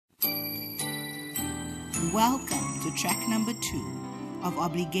Welcome to track number 2 of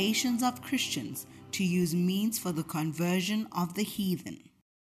Obligations of Christians to Use Means for the Conversion of the Heathen.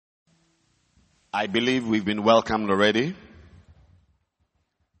 I believe we've been welcomed already.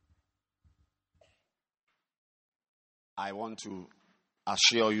 I want to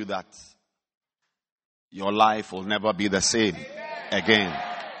assure you that your life will never be the same again.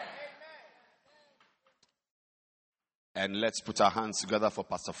 And let's put our hands together for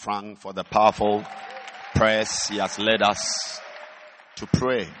Pastor Frank for the powerful prayers he has led us to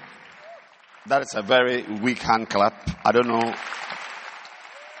pray. That is a very weak hand clap. I don't know.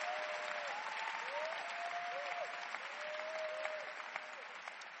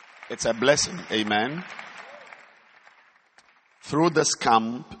 It's a blessing. Amen. Through this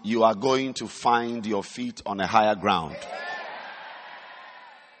camp, you are going to find your feet on a higher ground.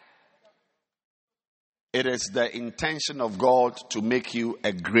 It is the intention of God to make you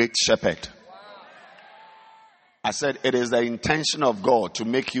a great shepherd. I said it is the intention of God to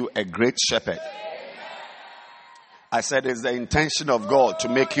make you a great shepherd. I said it's the intention of God to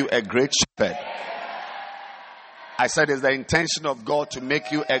make you a great shepherd. I said it's the intention of God to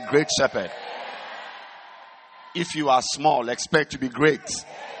make you a great shepherd. If you are small, expect to be great.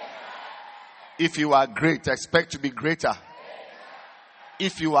 If you are great, expect to be greater.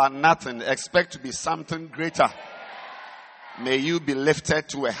 If you are nothing, expect to be something greater. May you be lifted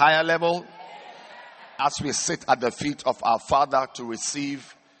to a higher level as we sit at the feet of our Father to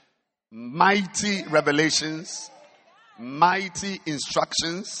receive mighty revelations, mighty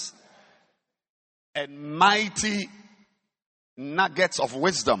instructions, and mighty nuggets of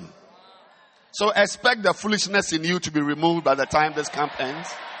wisdom. So expect the foolishness in you to be removed by the time this camp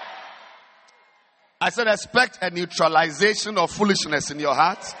ends. I said expect a neutralization of foolishness in your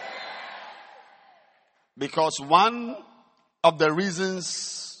heart. Because one of the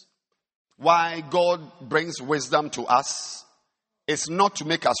reasons why God brings wisdom to us is not to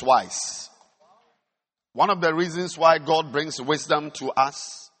make us wise. One of the reasons why God brings wisdom to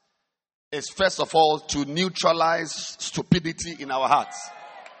us is first of all to neutralize stupidity in our hearts.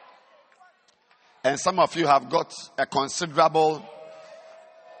 And some of you have got a considerable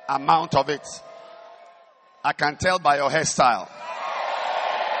amount of it. I can tell by your hairstyle.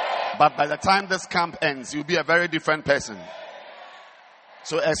 But by the time this camp ends, you'll be a very different person.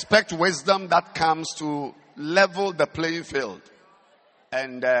 So expect wisdom that comes to level the playing field.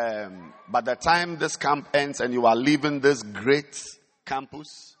 And by the time this camp ends and you are leaving this great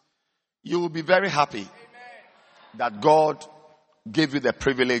campus, you will be very happy that God gave you the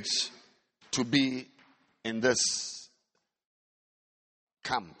privilege to be in this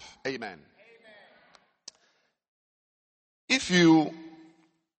camp. Amen. If you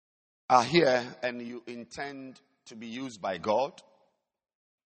are here and you intend to be used by God,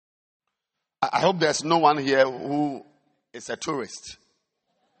 I hope there's no one here who is a tourist.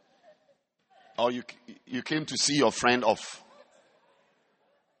 Or you came to see your friend off.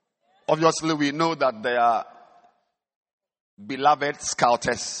 Obviously, we know that there are beloved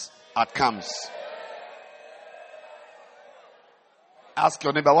scouters at camps. Ask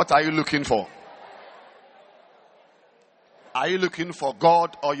your neighbor, what are you looking for? Are you looking for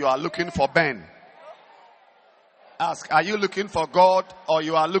God or you are looking for Ben? Ask, are you looking for God or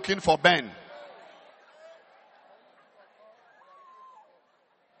you are looking for Ben?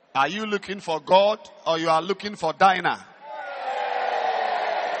 Are you looking for God or you are looking for Dinah?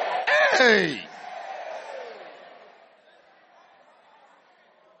 Hey!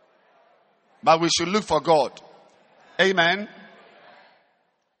 But we should look for God. Amen.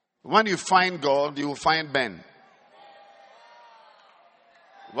 When you find God, you will find Ben.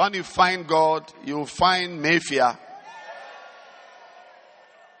 When you find God, you will find Mayfair.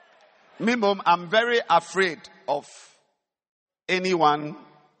 Minimum, I'm very afraid of anyone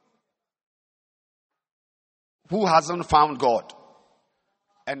who hasn't found God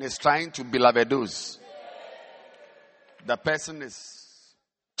and is trying to belovedos. The person is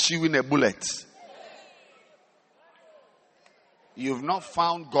chewing a bullet. You've not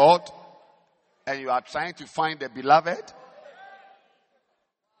found God and you are trying to find a beloved.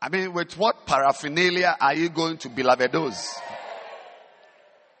 I mean, with what paraphernalia are you going to belovedos?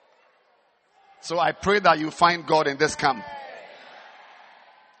 So I pray that you find God in this camp.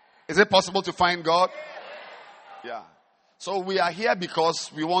 Is it possible to find God? Yeah. So we are here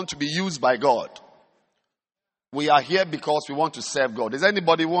because we want to be used by God. We are here because we want to serve God. Is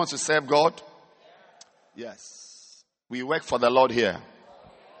anybody who wants to serve God? Yes. We work for the Lord here.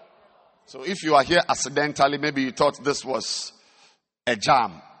 So if you are here accidentally, maybe you thought this was a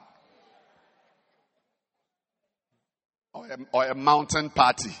jam or a mountain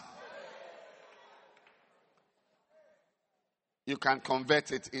party. you can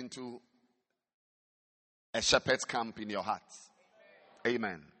convert it into a shepherd's camp in your heart.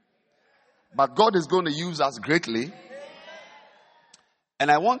 Amen. But God is going to use us greatly. And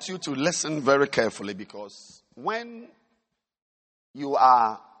I want you to listen very carefully, because when you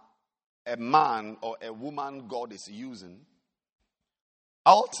are a man or a woman God is using,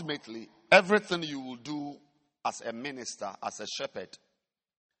 ultimately, everything you will do as a minister, as a shepherd,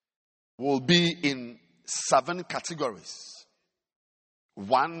 will be in 7 categories.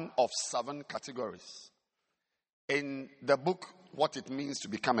 One of 7 categories. In the book, What It Means to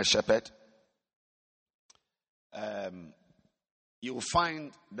Become a Shepherd, you'll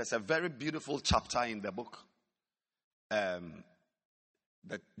find there's a very beautiful chapter in the book.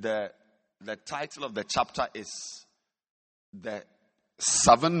 The title of the chapter is The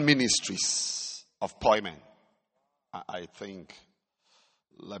 7 Ministries of Poimen. I think,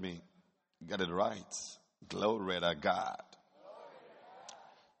 let me get it right. Glory to God.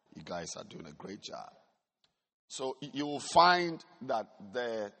 You guys are doing a great job. So you will find that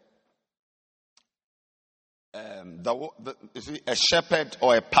you see, a shepherd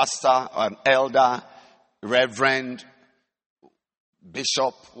or a pastor or an elder, reverend,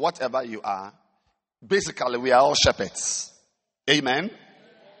 bishop, whatever you are, basically we are all shepherds. Amen?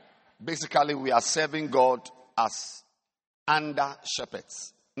 Basically we are serving God as under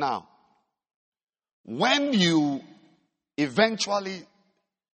shepherds. Now, when you eventually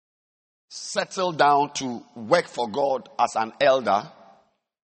settle down to work for God as an elder,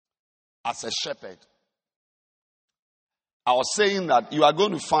 as a shepherd, I was saying that you are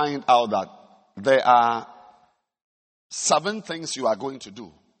going to find out that there are 7 things you are going to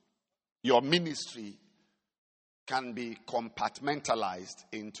do. Your ministry can be compartmentalized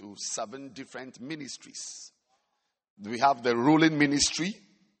into 7 different ministries. We have the ruling ministry,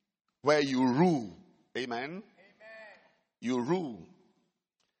 where you rule. Amen? Amen. You rule.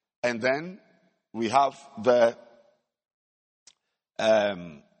 And then we have the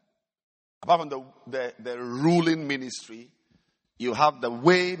apart from the ruling ministry, you have the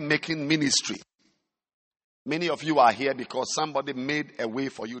way-making ministry. Many of you are here because somebody made a way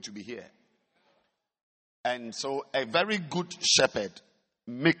for you to be here. And so a very good shepherd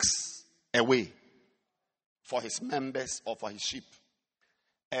makes a way for his members or for his sheep.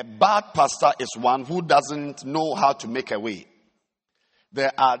 A bad pastor is one who doesn't know how to make a way.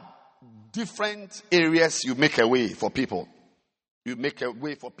 There are different areas you make a way for people. You make a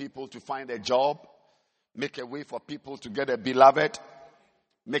way for people to find a job. Make a way for people to get a beloved.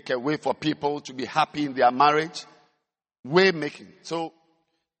 Make a way for people to be happy in their marriage. Way making. So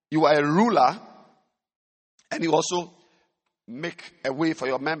you are a ruler, and you also make a way for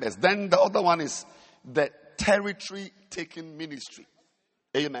your members. Then the other one is the territory taking ministry.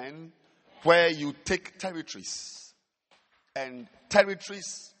 Amen. Where you take territories. And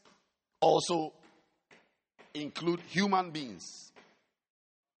territories also include human beings.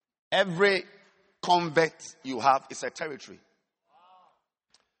 Every convert you have is a territory.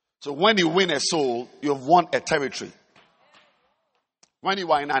 So when you win a soul, you've won a territory. When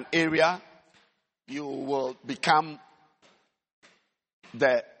you are in an area, you will become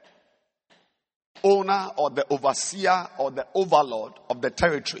the owner or the overseer or the overlord of the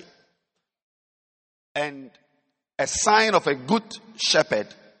territory. And a sign of a good shepherd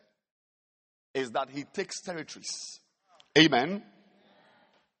is that he takes territories. Amen.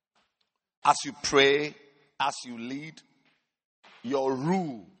 As you pray, as you lead, your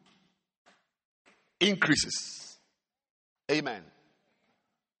rule increases. Amen.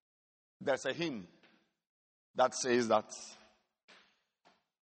 There's a hymn that says that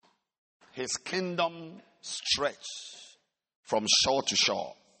his kingdom stretched from shore to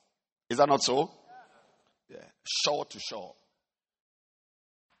shore. Is that not so? Yeah. Shore to shore.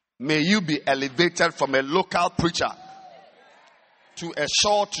 May you be elevated from a local preacher to a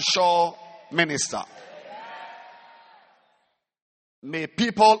shore to shore minister. May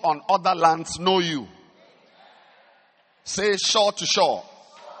people on other lands know you. Say shore to shore.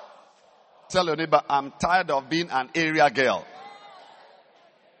 Tell your neighbor, I'm tired of being an area girl.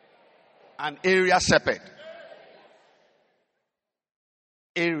 An area shepherd.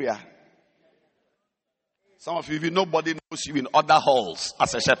 Area. Some of you, even nobody knows you in other halls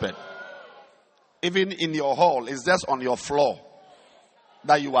as a shepherd. Even in your hall, it's just on your floor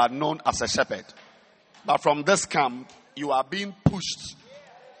that you are known as a shepherd. But from this camp, you are being pushed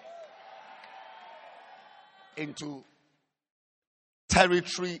into a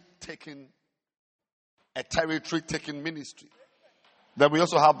territory taking ministry. Then we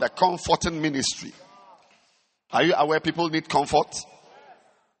also have the comforting ministry. Are you aware people need comfort?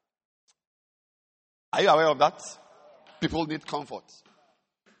 Are you aware of that? People need comfort.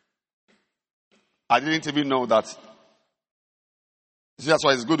 I didn't even know that. See, that's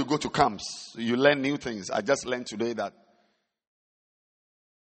why it's good to go to camps. You learn new things. I just learned today that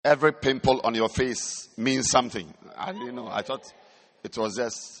every pimple on your face means something. I didn't know. I thought it was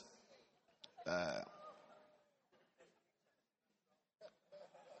just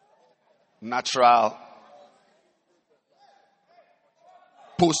natural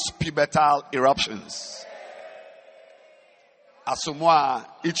post-pubertal eruptions. Asomwa,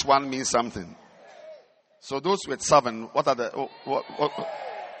 each one means something. So those with 7, what are the... what?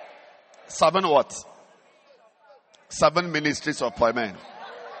 7 what? 7 ministries of appointment.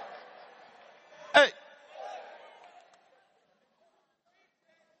 Hey!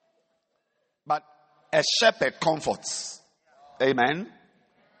 But a shepherd comforts. Amen?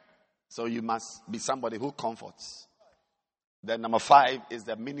 So you must be somebody who comforts. Then number 5 is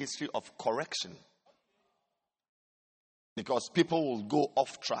the ministry of correction. Because people will go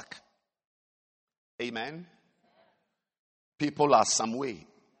off track. Amen? People are some way.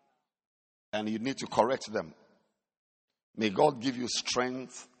 And you need to correct them. May God give you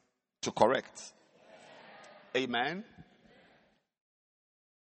strength to correct. Amen?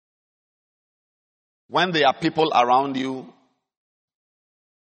 When there are people around you,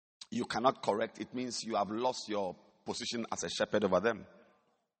 you cannot correct. It means you have lost your position as a shepherd over them.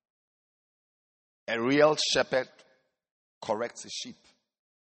 A real shepherd corrects his sheep.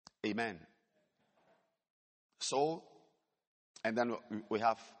 Amen. So, and then we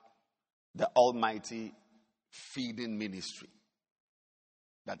have the almighty feeding ministry.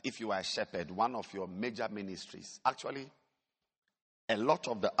 That if you are a shepherd, one of your major ministries, actually, a lot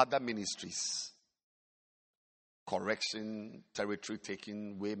of the other ministries, correction, territory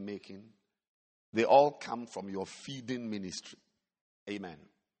taking, way making, they all come from your feeding ministry. Amen.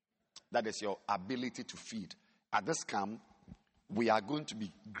 That is your ability to feed. At this camp, we are going to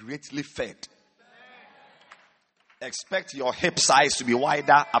be greatly fed. Expect your hip size to be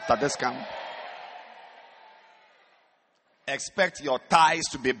wider after this camp. Expect your thighs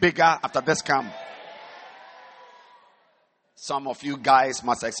to be bigger after this camp. Some of you guys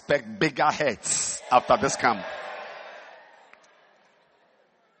must expect bigger heads after this camp.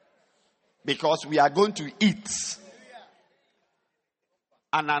 Because we are going to eat.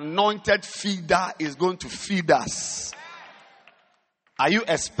 An anointed feeder is going to feed us. Are you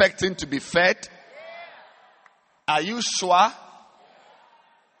expecting to be fed? Are you sure?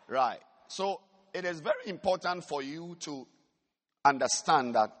 Right. So it is very important for you to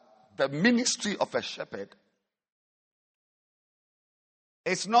understand that the ministry of a shepherd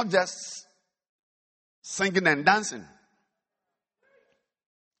is not just singing and dancing.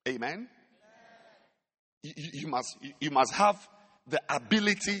 Amen. You must have the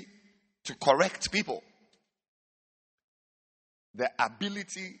ability to correct people. The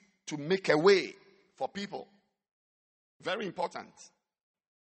ability to make a way for people. Very important.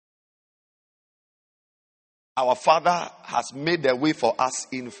 Our Father has made a way for us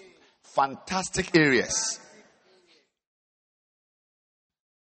in fantastic areas.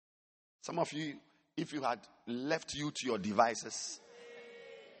 Some of you, if you had left you to your devices,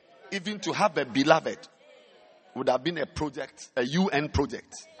 even to have a beloved would have been a project, a UN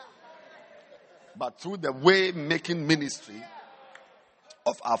project. But through the way-making ministry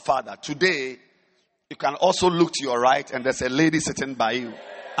of our Father, today, you can also look to your right and there's a lady sitting by you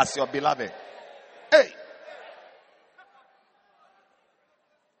as your beloved. Hey!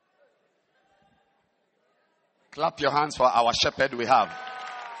 Clap your hands for our shepherd we have.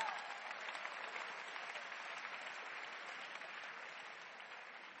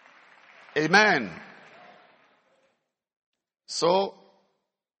 Amen. So,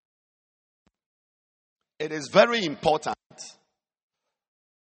 it is very important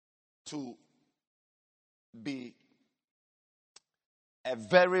to be a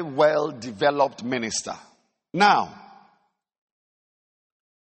very well-developed minister. Now,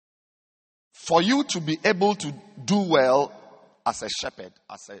 for you to be able to do well as a shepherd,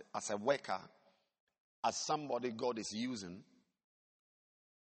 as a worker, as somebody God is using,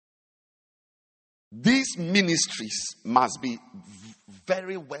 these ministries must be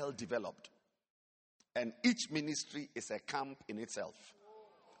very well developed. And each ministry is a camp in itself.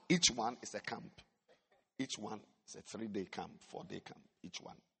 Each one is a camp. Each one is a 3-day camp, 4-day camp, each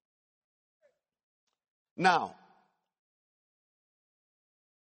one. Now,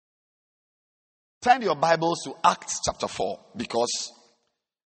 turn your Bibles to Acts chapter 4, because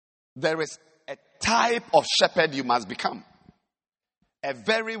there is a type of shepherd you must become. A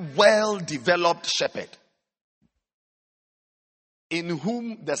very well-developed shepherd in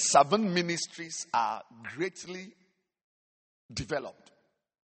whom the 7 ministries are greatly developed.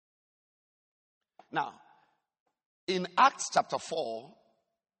 Now, in Acts chapter 4,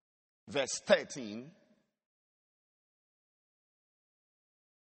 verse 13,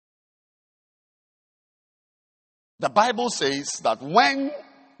 the Bible says that when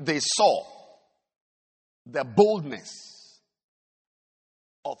they saw the boldness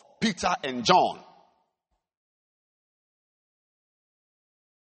of Peter and John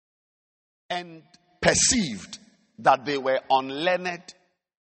and perceived that they were unlearned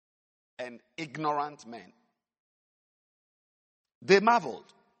and ignorant men, they marveled.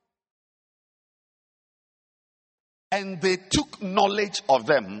 And they took knowledge of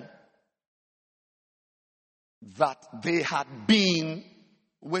them that they had been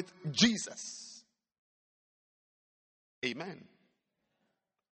with Jesus. Amen.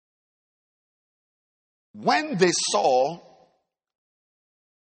 When they saw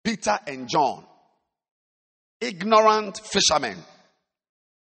Peter and John, ignorant fishermen,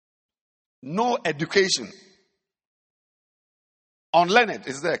 no education, unlearned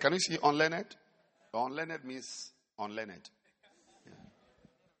is there. Can you see unlearned? Unlearned means unlearned. Yeah.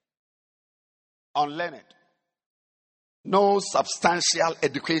 Unlearned. No substantial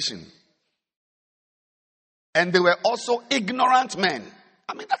education. And they were also ignorant men.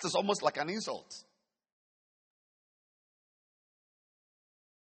 I mean, that is almost like an insult.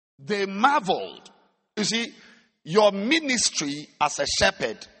 They marveled. You see, your ministry as a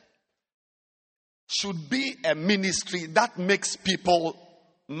shepherd should be a ministry that makes people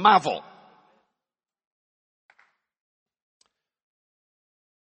marvel.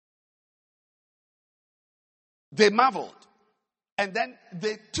 They marveled. And then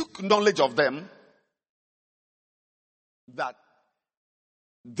they took knowledge of them that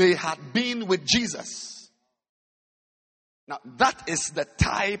they had been with Jesus. Now, that is the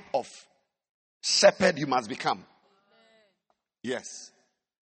type of shepherd you must become. Yes.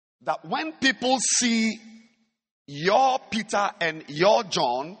 That when people see your Peter and your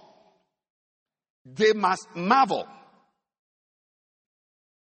John, they must marvel.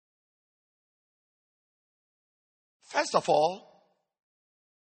 First of all,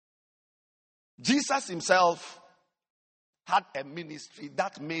 Jesus himself had a ministry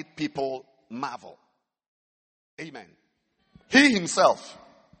that made people marvel. Amen. He himself,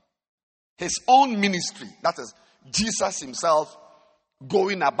 his own ministry, that is Jesus himself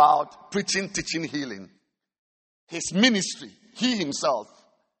going about preaching, teaching, healing. His ministry, he himself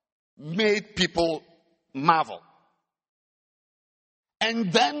made people marvel.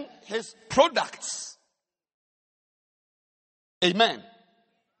 And then his products. Amen.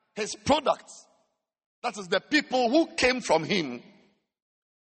 His products, that is the people who came from him,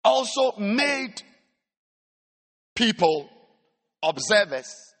 also made people,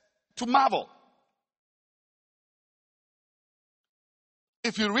 observers, to marvel.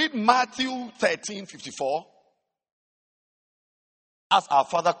 If you read Matthew 13:54, as our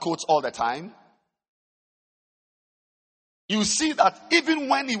father quotes all the time, you see that even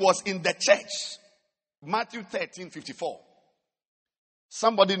when he was in the church, Matthew 13:54,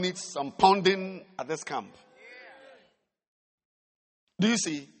 somebody needs some pounding at this camp. Do you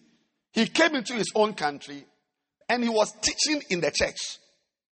see? He came into his own country and he was teaching in the church.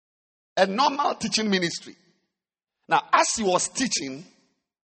 A normal teaching ministry. Now, as he was teaching,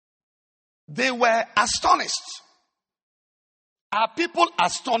 they were astonished. Are people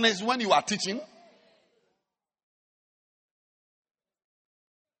astonished when you are teaching?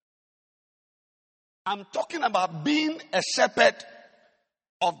 I'm talking about being a shepherd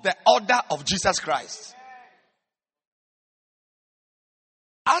of the order of Jesus Christ.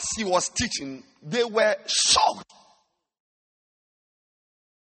 As he was teaching, they were shocked.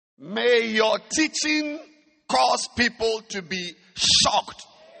 May your teaching cause people to be shocked.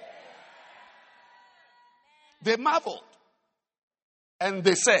 They marveled. And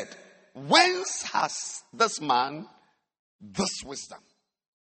they said, whence has this man this wisdom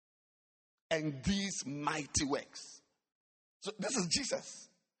and these mighty works? So this is Jesus.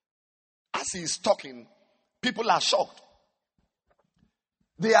 As he is talking, people are shocked.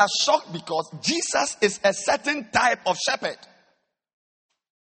 They are shocked because Jesus is a certain type of shepherd.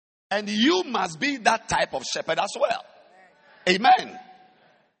 And you must be that type of shepherd as well. Amen.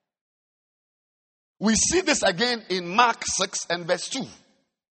 We see this again in Mark 6 and verse 2.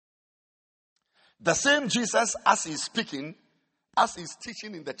 The same Jesus, as he's speaking, as he's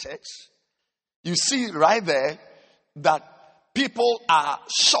teaching in the church, you see right there that people are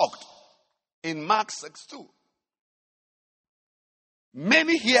shocked in Mark 6 2.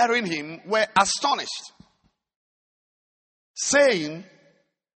 Many hearing him were astonished, saying,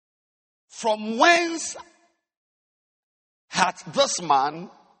 from whence hath this man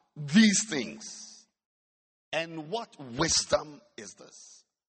these things? And what wisdom is this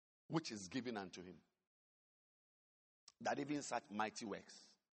which is given unto him, that even such mighty works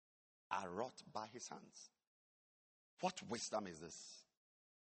are wrought by his hands? What wisdom is this?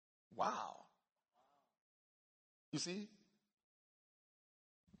 Wow. You see,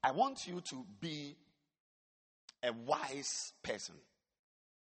 I want you to be a wise person.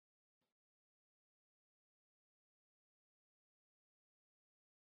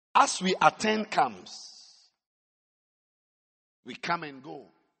 As we attend camps, we come and go.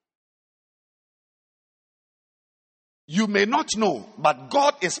 You may not know, but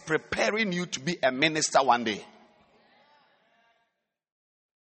God is preparing you to be a minister one day.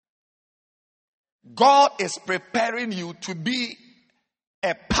 God is preparing you to be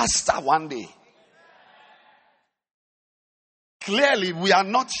a pastor one day. Clearly, we are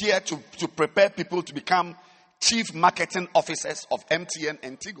not here to prepare people to become chief marketing officers of MTN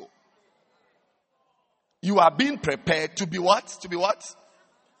and Tigo. You are being prepared to be what? To be what?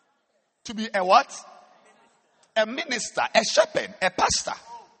 To be a what? A minister, a shepherd, a pastor.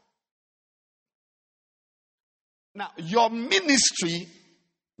 Now, your ministry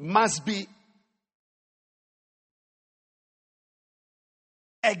must be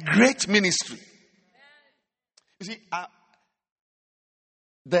a great ministry. You see,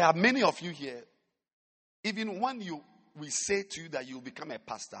 there are many of you here. Even when we say to you that you will become a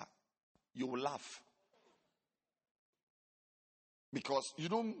pastor, you will laugh. Because you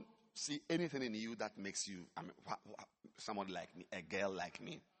don't see anything in you that makes you, someone like me, a girl like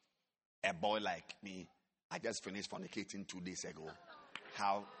me, a boy like me. I just finished fornicating 2 days ago.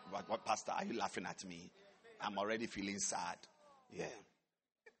 What pastor, are you laughing at me? I'm already feeling sad. Yeah.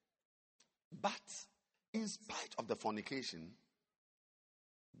 But in spite of the fornication,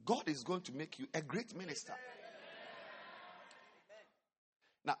 God is going to make you a great minister.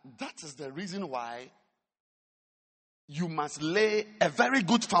 Now, that is the reason why you must lay a very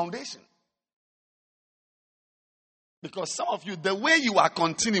good foundation. Because some of you, the way you are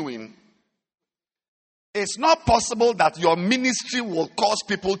continuing, it's not possible that your ministry will cause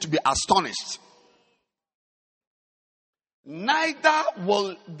people to be astonished. Neither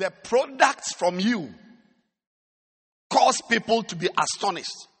will the products from you cause people to be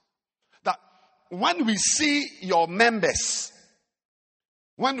astonished. That when we see your members,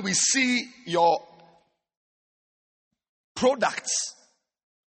 when we see your products,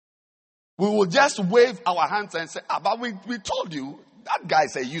 we will just wave our hands and say, but we told you, that guy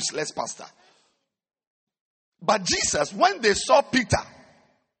is a useless pastor. But Jesus, when they saw Peter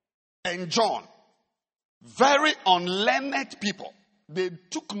and John, very unlearned people, they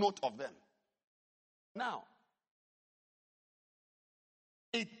took note of them. Now,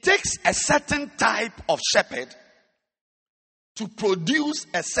 it takes a certain type of shepherd to produce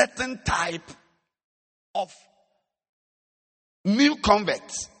a certain type of new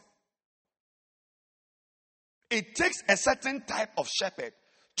converts. It takes a certain type of shepherd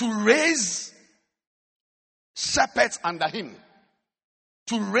to raise shepherds under him,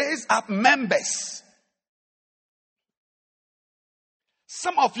 to raise up members.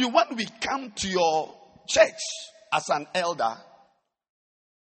 Some of you, when we come to your church as an elder,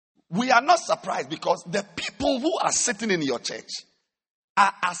 we are not surprised because the people who are sitting in your church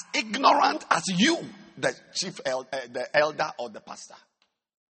are as ignorant as you, the the elder or the pastor.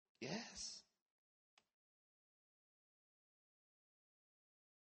 Yes.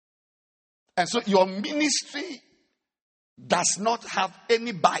 And so your ministry does not have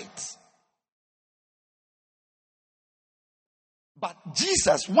any bite. But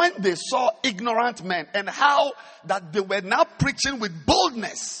Jesus, when they saw ignorant men and how that they were now preaching with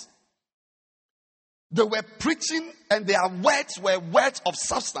boldness, they were preaching and their words were words of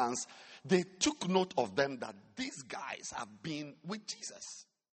substance, they took note of them that these guys have been with Jesus.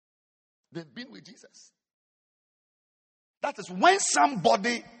 They've been with Jesus. That is, when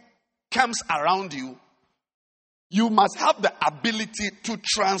somebody comes around you, you must have the ability to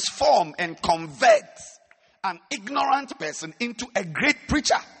transform and convert an ignorant person into a great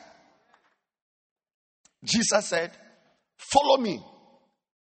preacher. Jesus said, "Follow me.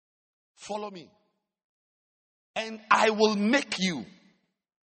 Follow me. And I will make you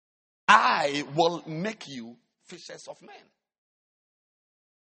fishers of men."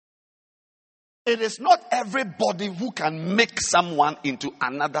 It is not everybody who can make someone into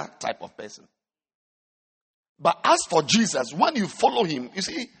another type of person. But as for Jesus, when you follow him, you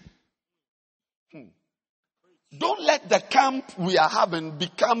see, don't let the camp we are having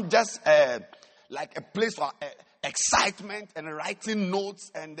become just like a place for excitement and writing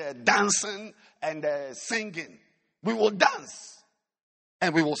notes and dancing and singing. We will dance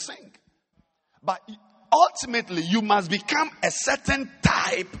and we will sing. But ultimately, you must become a certain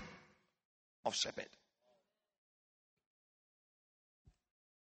type of shepherd.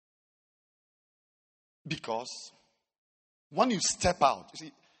 Because when you step out, you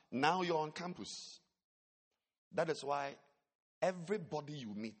see, now you're on campus. That is why everybody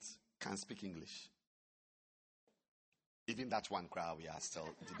you meet can speak English. Even that one crowd we are still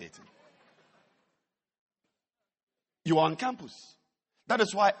debating. You are on campus. That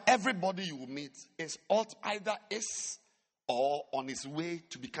is why everybody you meet is either is or on his way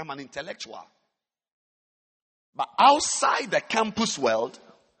to become an intellectual. But outside the campus world,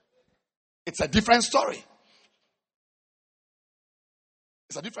 it's a different story.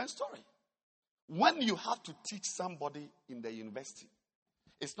 It's a different story. When you have to teach somebody in the university,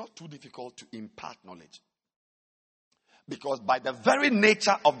 it's not too difficult to impart knowledge. Because by the very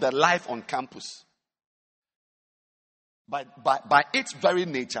nature of the life on campus, by its very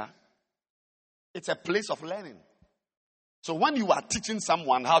nature, it's a place of learning. So when you are teaching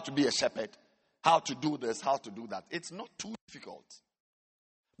someone how to be a shepherd, how to do this, how to do that, it's not too difficult.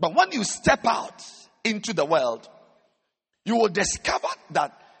 But when you step out into the world, you will discover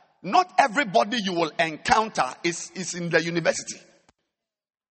that not everybody you will encounter is in the university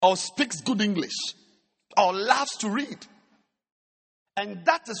or speaks good English or loves to read. And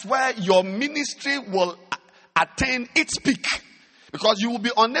that is where your ministry will attain its peak, because you will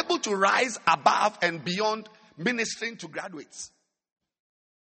be unable to rise above and beyond ministering to graduates.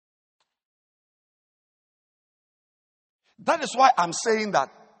 That is why I'm saying that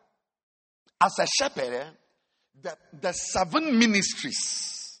as a shepherd, the 7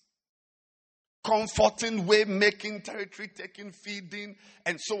 ministries, comforting, way making, territory taking, feeding,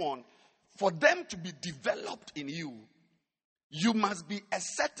 and so on, for them to be developed in you, you must be a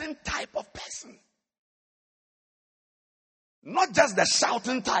certain type of person. Not just the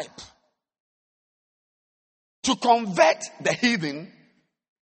shouting type. To convert the heathen,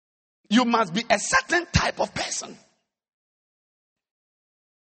 you must be a certain type of person.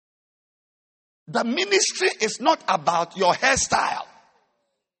 The ministry is not about your hairstyle.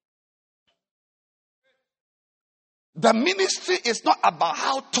 The ministry is not about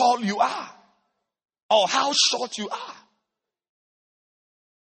how tall you are or how short you are.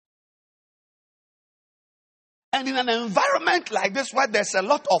 And in an environment like this where there's a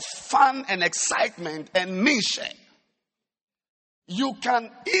lot of fun and excitement and mission, you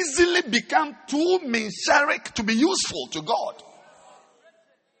can easily become too minsheric to be useful to God.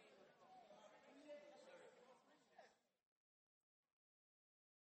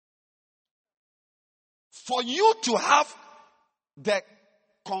 For you to have the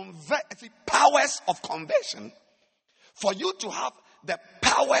powers of conversion, for you to have the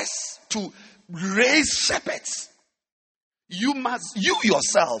powers to raise shepherds, you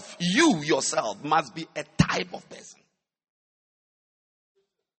yourself must be a type of person.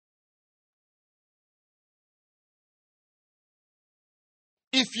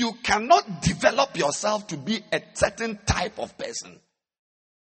 If you cannot develop yourself to be a certain type of person,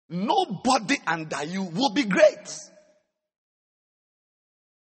 nobody under you will be great.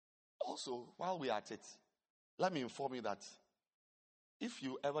 Also, while we are at it, let me inform you that if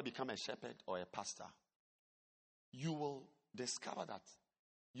you ever become a shepherd or a pastor, you will discover that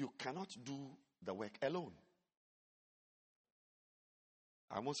you cannot do the work alone.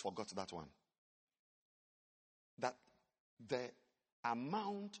 I almost forgot that one. That the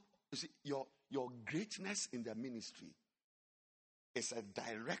amount, you see, your greatness in the ministry is a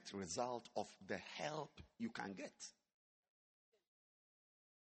direct result of the help you can get.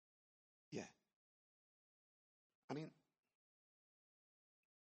 Yeah. I mean,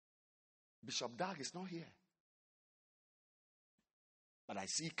 Bishop Dag is not here. But I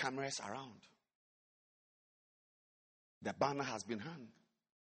see cameras around. The banner has been hung.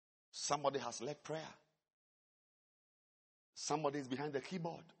 Somebody has led prayer. Somebody is behind the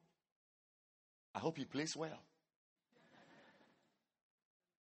keyboard. I hope he plays well.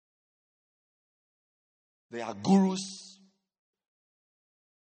 There are gurus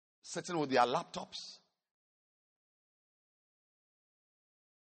sitting with their laptops.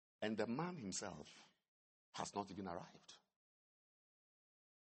 And the man himself has not even arrived.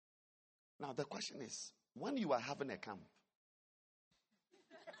 Now the question is, when you are having a camp,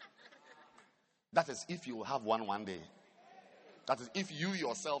 that is if you will have one day. That is if you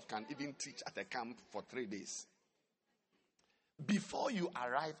yourself can even teach at a camp for 3 days. Before you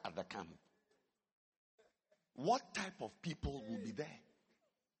arrive at the camp, what type of people will be there?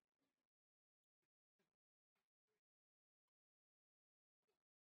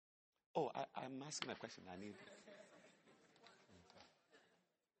 Oh, I'm asking a question. I need.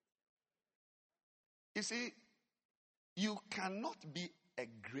 You see, you cannot be a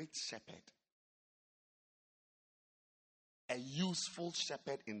great shepherd, a useful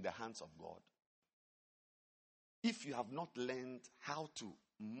shepherd in the hands of God, if you have not learned how to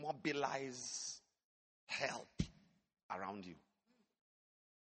mobilize help around you.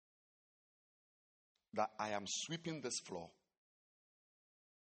 That I am sweeping this floor.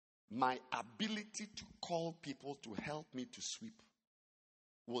 My ability to call people to help me to sweep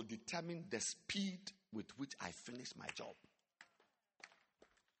will determine the speed with which I finish my job.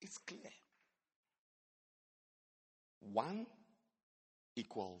 It's clear. 1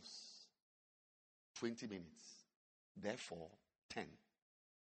 equals 20 minutes. Therefore, 10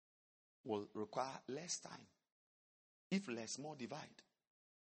 will require less time. If less, more divide.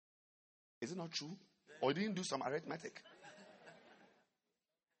 Is it not true? Or you didn't do some arithmetic?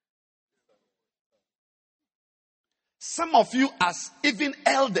 Some of you, as even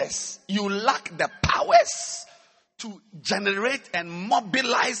elders, you lack the powers to generate and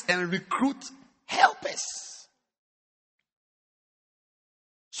mobilize and recruit helpers.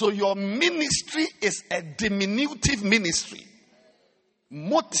 So your ministry is a diminutive ministry.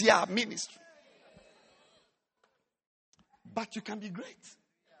 Motia ministry. But you can be great.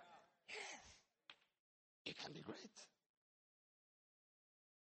 You can be great.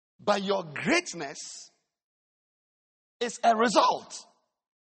 But your greatness is a result.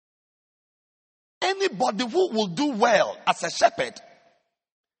 Anybody who will do well as a shepherd,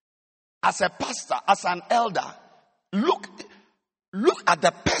 as a pastor, as an elder, look at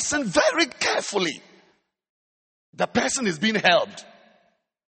the person very carefully. The person is being helped.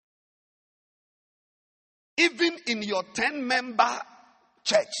 Even in your 10-member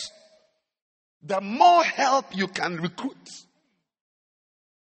church, the more help you can recruit,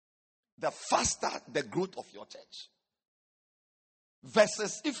 the faster the growth of your church.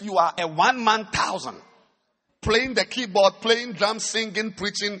 Versus if you are a one-man thousand, playing the keyboard, playing drums, singing,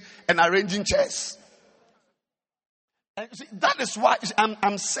 preaching, and arranging chairs. And see, that is why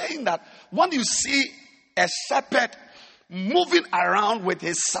I'm saying that when you see a shepherd moving around with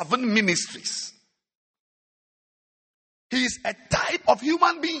his 7 ministries, he is a type of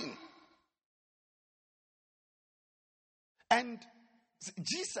human being. And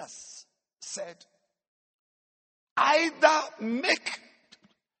Jesus said, either make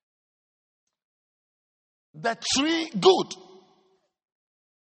the tree good.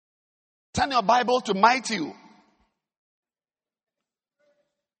 Turn your Bible to Matthew.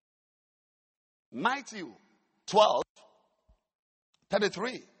 Matthew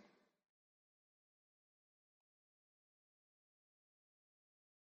 12:33.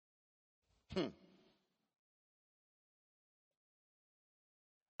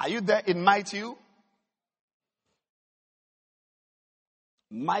 Are you there in Matthew?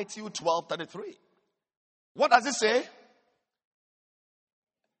 Matthew 12:33. What does it say?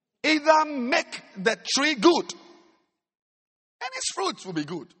 Either make the tree good, and its fruits will be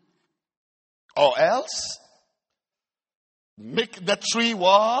good. Or else, make the tree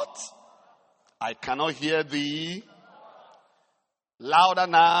what? I cannot hear thee. Louder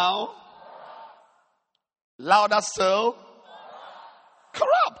now. Louder still.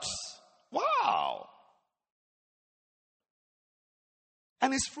 Corrupt. Wow.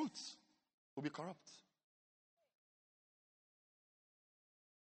 And its fruits will be corrupt.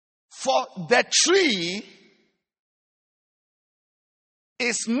 For the tree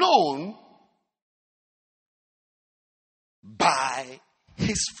is known by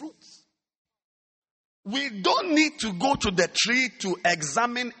his fruits. We don't need to go to the tree to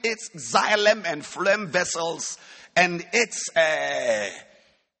examine its xylem and phloem vessels and its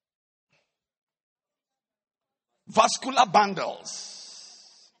vascular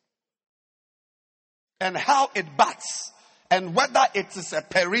bundles and how it bats and whether it is a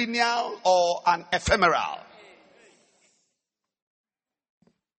perennial or an ephemeral.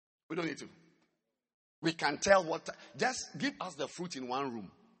 We don't need to. We can tell what, just give us the fruit in one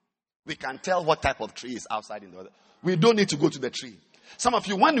room. We can tell what type of tree is outside in the other. We don't need to go to the tree. Some of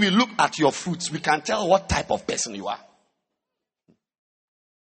you, when we look at your fruits, we can tell what type of person you are.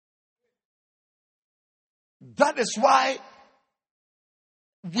 That is why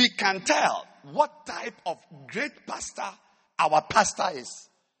we can tell what type of great pastor our pastor is.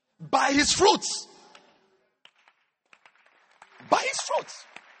 By his fruits. By his fruits.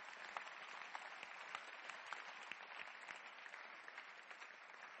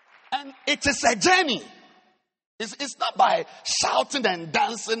 And it is a journey. It's not by shouting and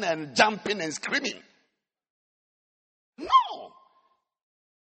dancing and jumping and screaming. No.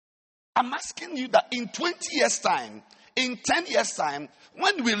 I'm asking you that in 20 years' time, in 10 years' time,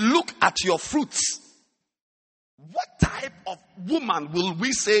 when we look at your fruits, What type of woman will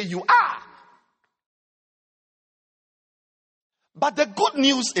we say you are? But the good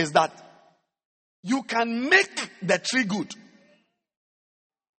news is that you can make the tree good.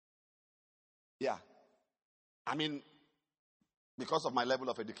 Yeah. I mean, because of my level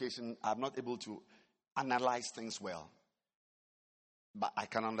of education, I'm not able to analyze things well. But I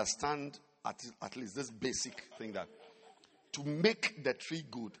can understand at least this basic thing, that to make the tree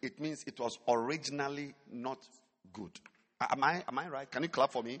good, it means it was originally not good. Am I right? Can you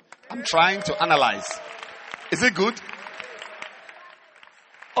clap for me? I'm trying to analyze. Is it good?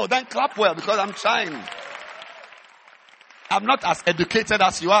 Oh, then clap well, because I'm trying. I'm not as educated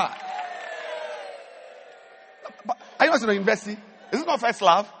as you are. But are you also in the university? Is it not First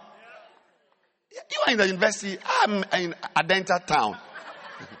Love? You are in the university. I'm in Adenta town.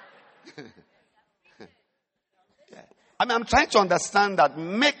 Yeah. I mean, I'm trying to understand that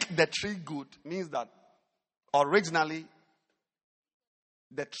make the tree good means that originally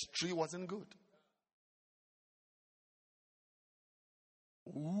the tree wasn't good.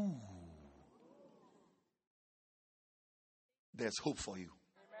 Ooh. There's hope for you.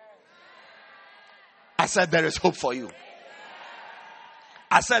 I said there is hope for you.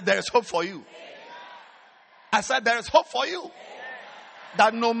 I said there is hope for you. I said there is hope for you.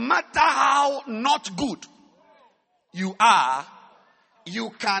 That no matter how not good you are, you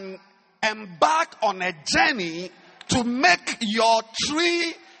can embark on a journey to make your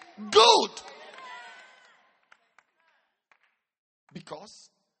tree good. Because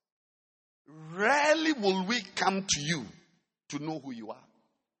rarely will we come to you to know who you are.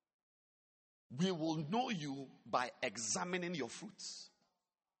 We will know you by examining your fruits.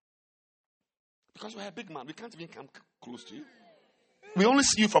 Because we're a big man, we can't even come close to you. We only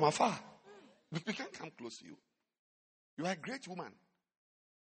see you from afar. We can't come close to you. You are a great woman.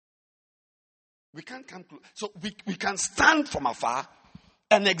 We can't come close. So we can stand from afar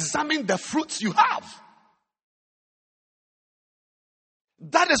and examine the fruits you have.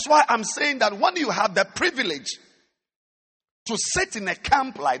 That is why I'm saying that when you have the privilege to sit in a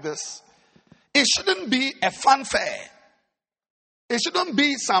camp like this, it shouldn't be a fanfare. It shouldn't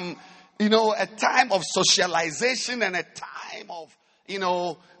be some, a time of socialization and a time of,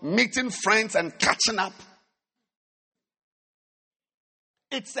 meeting friends and catching up.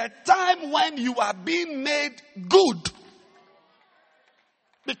 It's a time when you are being made good.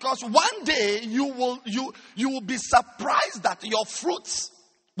 Because one day you will be surprised that your fruits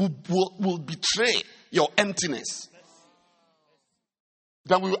will betray your emptiness.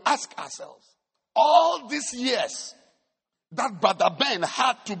 Then we will ask ourselves, all these years that Brother Ben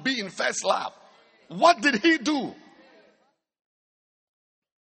had to be in First Love, what did he do?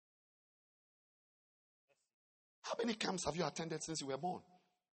 How many camps have you attended since you were born?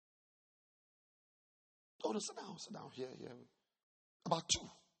 Oh, no, sit down, here. About 2.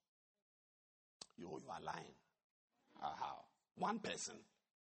 You are lying. How? One person,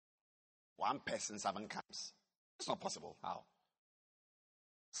 7 camps. It's not possible. How?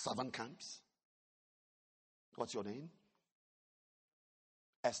 7 camps? What's your name?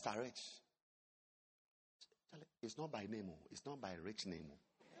 Esther Rich. It's not by name. It's not by rich name.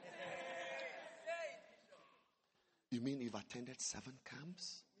 You mean you've attended 7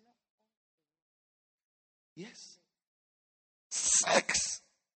 camps? Yes. 6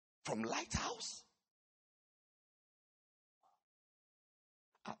 from Lighthouse.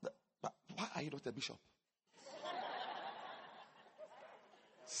 But why are you not a bishop?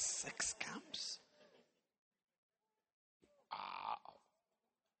 6 camps?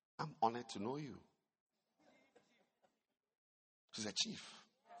 I'm honored to know you. She's a chief.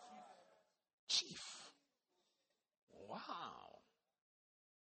 Chief. Wow.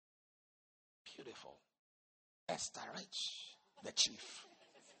 Beautiful. Esther Rich, the chief.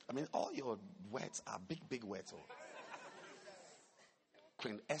 I mean, all your words are big words.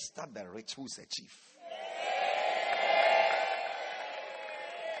 Queen Esther the Rich, who's a chief.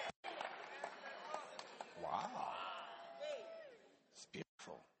 Wow. It's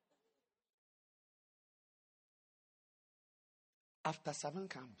beautiful. After 7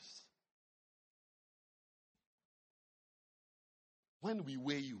 camps, when we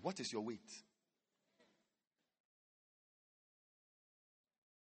weigh you, what is your weight?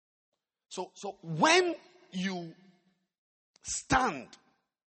 So when you stand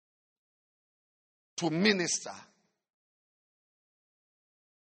to minister,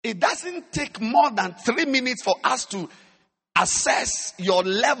 it doesn't take more than 3 minutes for us to assess your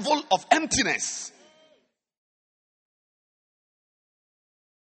level of emptiness.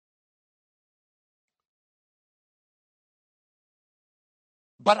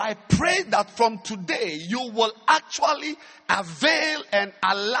 But I pray that from today you will actually avail and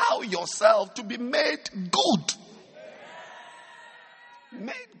allow yourself to be made good.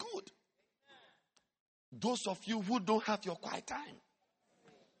 Made good. Those of you who don't have your quiet time.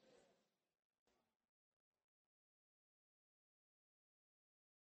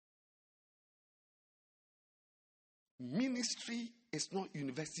 Ministry is not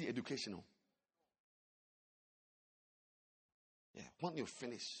university educational. Yeah, when you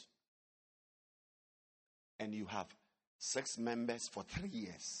finish and you have 6 members for 3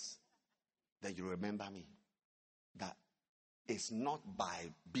 years, then you remember me. That is not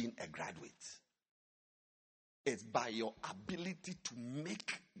by being a graduate. It's by your ability to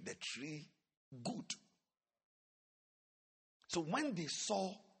make the tree good. So when they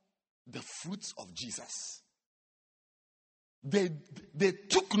saw the fruits of Jesus, they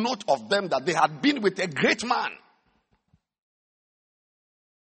took note of them that they had been with a great man.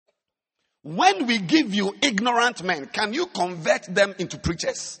 When we give you ignorant men, can you convert them into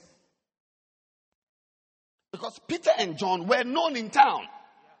preachers? Because Peter and John were known in town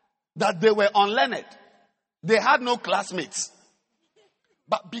that they were unlearned. They had no classmates.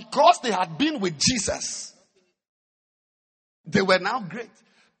 But because they had been with Jesus, they were now great.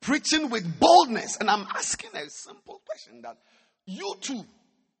 Preaching with boldness. And I'm asking a simple question that you too,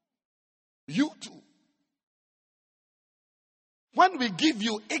 when we give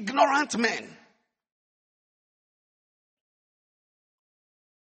you ignorant men,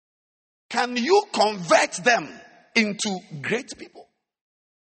 can you convert them into great people?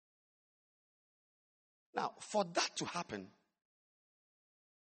 Now, for that to happen,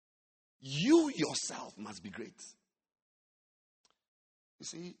 you yourself must be great. You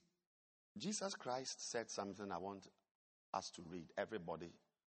see, Jesus Christ said something I want us to read. Everybody,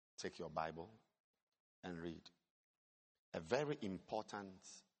 take your Bible and read. A very important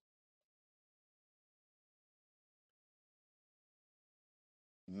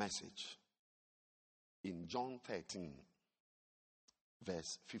message in John 13,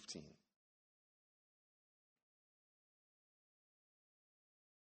 verse 15.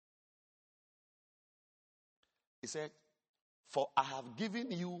 He said, "For I have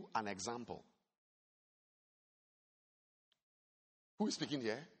given you an example." Who is speaking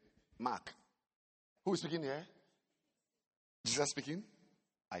here? Mark. Who is speaking here? Jesus speaking?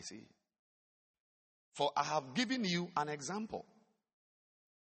 I see. "For I have given you an example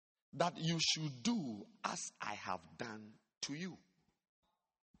that you should do as I have done to you."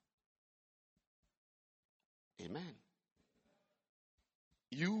 Amen.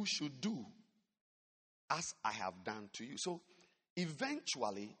 You should do as I have done to you. So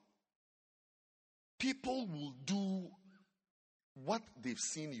eventually, people will do what they've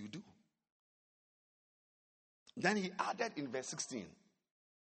seen you do. Then he added in verse 16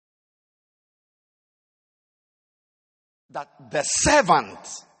 that the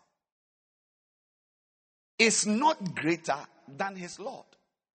servant is not greater than his Lord.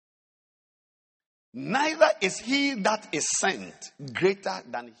 Neither is he that is sent greater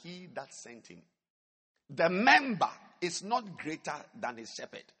than he that sent him. The member is not greater than his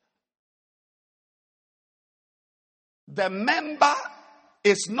shepherd. The member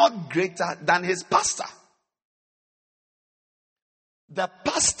is not greater than his pastor. The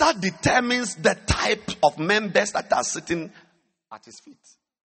pastor determines the type of members that are sitting at his feet.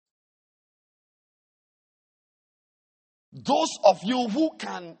 Those of you who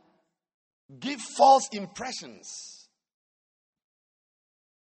can give false impressions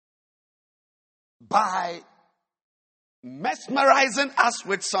by mesmerizing us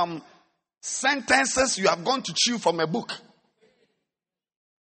with some sentences you have gone to chew from a book.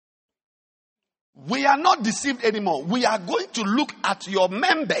 We are not deceived anymore. We are going to look at your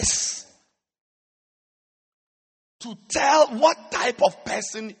members to tell what type of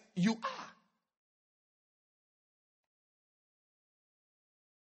person you are.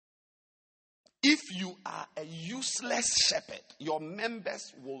 If you are a useless shepherd, your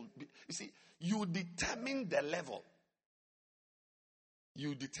members will be, you see, you determine the level.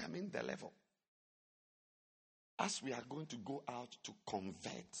 You determine the level. As we are going to go out to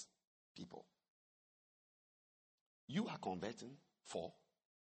convert people, you are converting 4.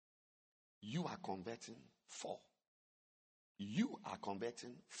 You are converting 4. You are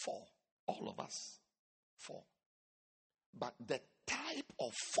converting 4. All of us 4. But the type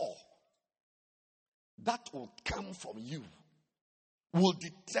of 4 that will come from you will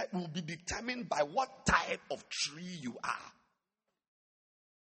be determined by what type of tree you are.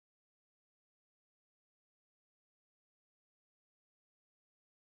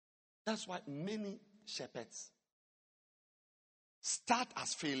 That's why many shepherds start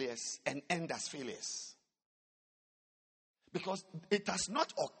as failures and end as failures. Because it has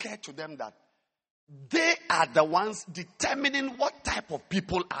not occurred to them that they are the ones determining what type of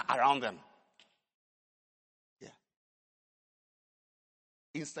people are around them. Yeah.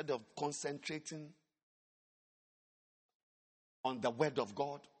 Instead of concentrating on the word of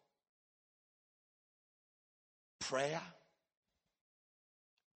God, prayer,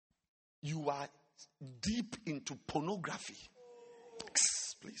 you are deep into pornography.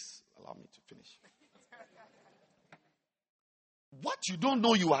 Please allow me to finish. What you don't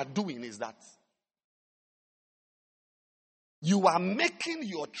know you are doing is that you are making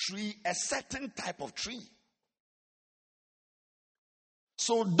your tree a certain type of tree.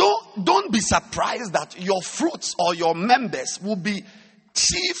 So don't be surprised that your fruits or your members will be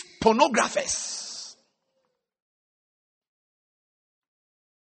chief pornographers.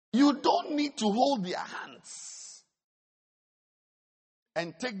 You don't need to hold their hands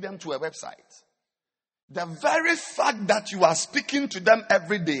and take them to a website. The very fact that you are speaking to them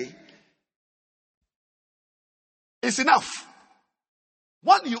every day is enough.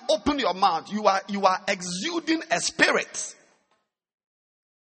 When you open your mouth, you are exuding a spirit.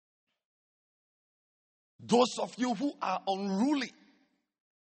 Those of you who are unruly,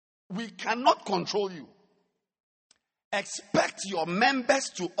 we cannot control you. Expect your members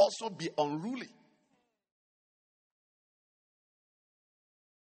to also be unruly.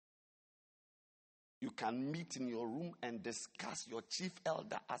 You can meet in your room and discuss your chief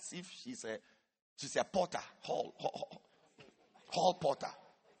elder as if she's a porter, hall porter.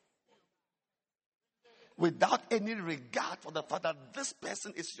 Without any regard for the fact that this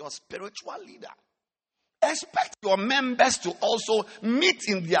person is your spiritual leader. Expect your members to also meet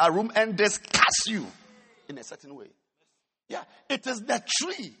in their room and discuss you in a certain way. Yeah, it is the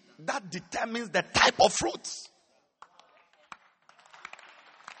tree that determines the type of fruits.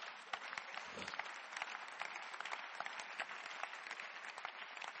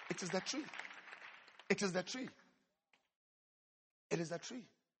 It is the tree. It is the tree. It is the tree.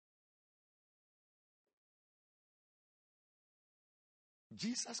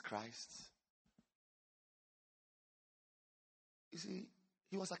 Jesus Christ, you see,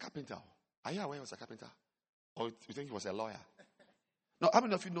 he was a carpenter. Are you aware he was a carpenter? Or you think he was a lawyer? No, how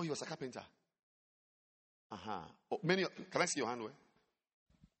many of you know he was a carpenter? Oh, can I see your hand?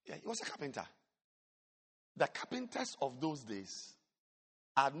 Yeah, he was a carpenter. The carpenters of those days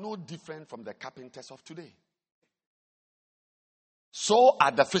are no different from the carpenters of today. So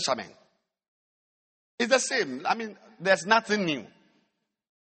are the fishermen. It's the same. I mean, there's nothing new.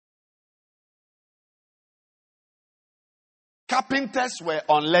 Carpenters were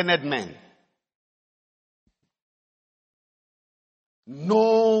unlearned men.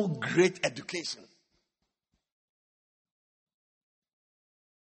 No great education.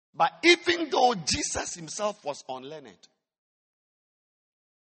 But even though Jesus himself was unlearned,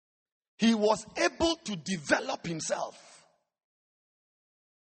 he was able to develop himself.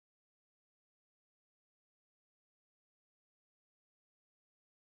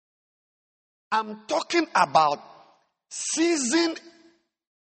 I'm talking about seizing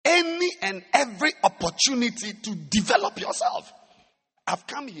any and every opportunity to develop yourself. I've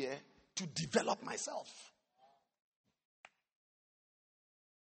come here to develop myself.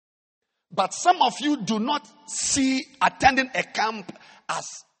 But some of you do not see attending a camp as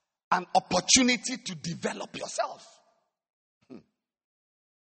an opportunity to develop yourself.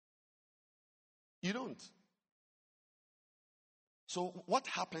 You don't. So what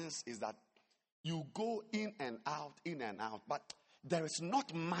happens is that you go in and out, but there is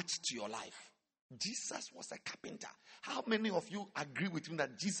not much to your life. Jesus was a carpenter. How many of you agree with me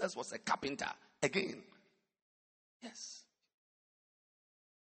that Jesus was a carpenter? Again. Yes.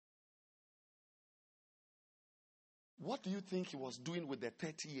 What do you think he was doing with the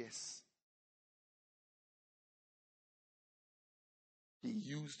 30 years he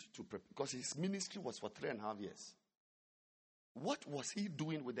used to prepare? Because his ministry was for 3.5 years. What was he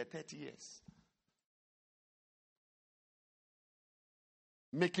doing with the 30 years?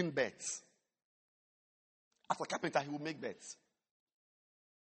 Making beds. As a carpenter, he would make beds.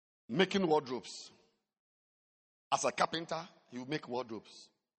 Making wardrobes. As a carpenter, he would make wardrobes.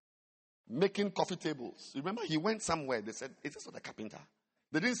 Making coffee tables. Remember, he went somewhere. They said, is this not the carpenter?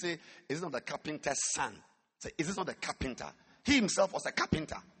 They didn't say, is this not the carpenter's son? They said, is this not the carpenter? He himself was a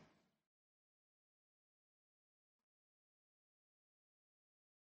carpenter.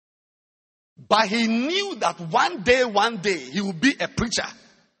 But he knew that one day, he would be a preacher.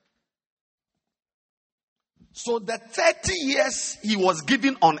 So the 30 years he was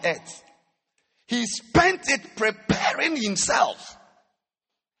given on earth, He spent it preparing himself.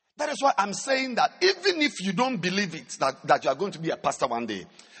 That is why I'm saying that even if you don't believe it, that you are going to be a pastor one day,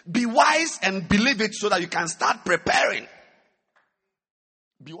 be wise and believe it so that you can start preparing.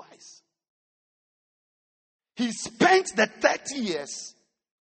 Be wise. He spent the 30 years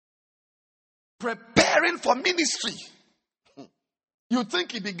preparing for ministry. You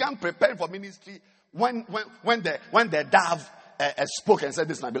think he began preparing for ministry when the dove spoke and said,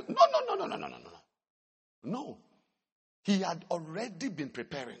 "This is my bill"? No. No. He had already been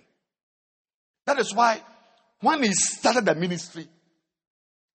preparing. That is why when he started the ministry,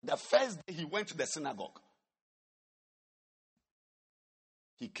 the first day he went to the synagogue,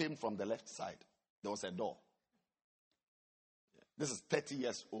 he came from the left side. There was a door. This is 30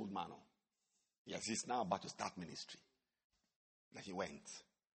 years old man. Yes, he's now about to start ministry. Then he went.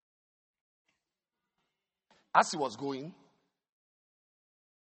 As he was going,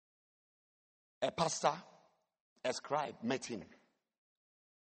 a pastor, a scribe, met him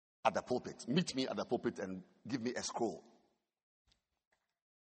at the pulpit. Meet me at the pulpit and give me a scroll.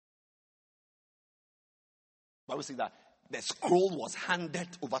 But we see that the scroll was handed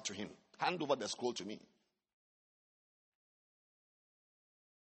over to him. Hand over the scroll to me.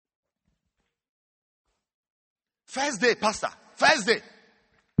 First day, pastor. First day.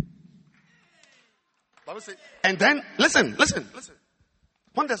 Bible say, and then, listen.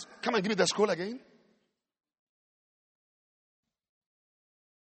 Come and give me the scroll again.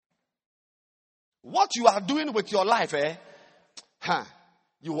 What you are doing with your life,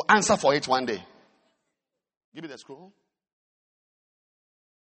 you will answer for it one day. Give me the scroll.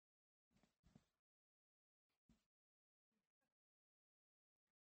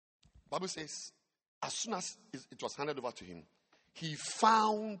 Bible says, as soon as it was handed over to him, he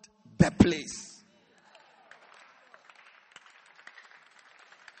found the place.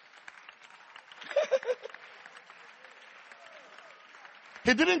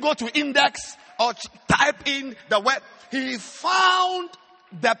 He didn't go to index or type in the web. He found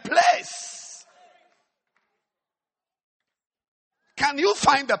the place. Can you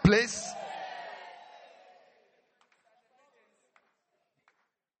find the place?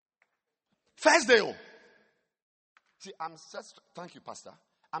 First day. See, thank you, Pastor.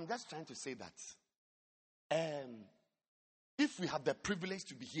 I'm just trying to say that if we have the privilege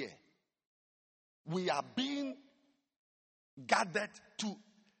to be here, we are being gathered to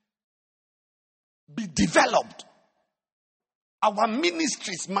be developed. Our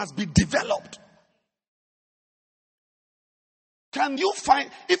ministries must be developed. Can you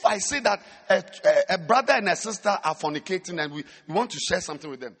find, if I say that a brother and a sister are fornicating and we want to share something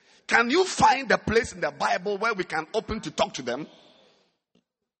with them, can you find a place in the Bible where we can open to talk to them?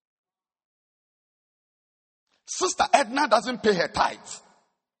 Sister Edna doesn't pay her tithes.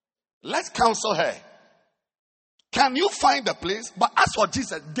 Let's counsel her. Can you find a place? But as for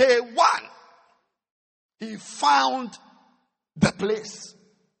Jesus, day one, he found the place.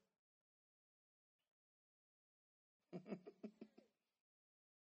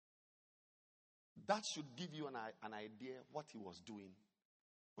 That should give you an idea what he was doing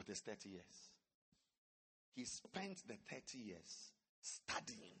with his 30 years. He spent the 30 years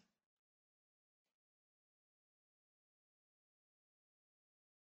studying.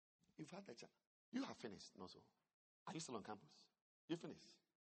 You've had the chance. You have finished, no so. Are you still on campus? You finished?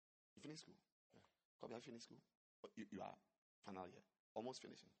 You finished school? Yeah. Kobe, have you finished school? You are final year. Almost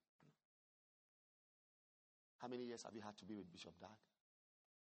finishing. How many years have you had to be with Bishop Dag?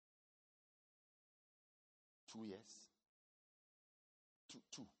 2 years?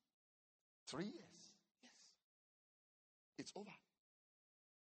 Two. 3 years? Yes. It's over.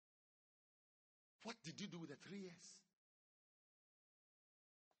 What did you do with the 3 years?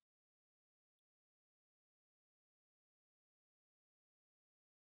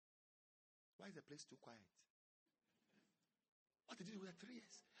 Why is the place too quiet? What did you do with the 3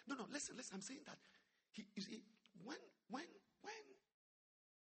 years? No, listen. I'm saying that you see, when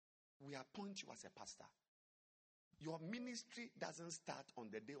we appoint you as a pastor, your ministry doesn't start on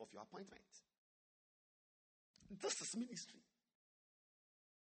the day of your appointment. This is ministry.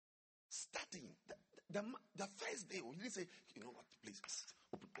 Starting the first day, you didn't say, you know what, please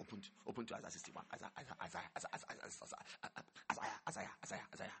open to Isaiah 61.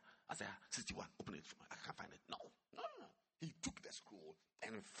 Isaiah 61. Open it. I can't find it. No. He took the scroll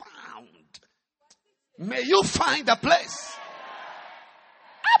and found. May you find a place.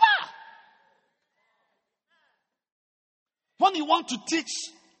 Abba! When you want to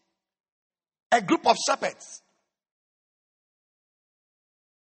teach a group of shepherds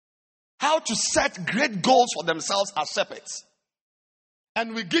how to set great goals for themselves as shepherds,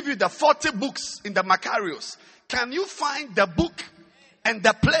 and we give you the 40 books in the Macarius, can you find the book and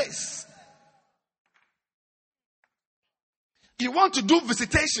the place? You want to do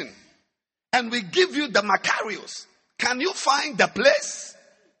visitation, and we give you the Macarius. Can you find the place?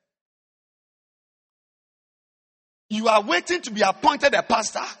 You are waiting to be appointed a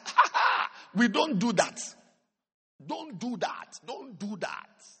pastor. We don't do that. Don't do that. Don't do that.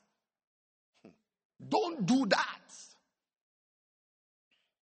 Don't do that.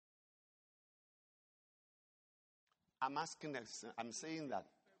 I'm saying that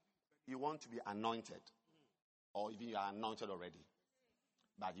you want to be anointed, or even you are anointed already,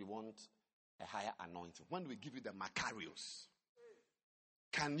 but you want a higher anointing. When we give you the Macarius,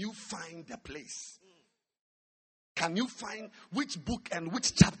 can you find the place? Can you find which book and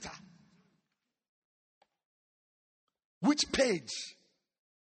which chapter? Which page?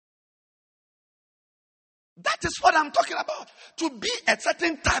 That is what I'm talking about. To be a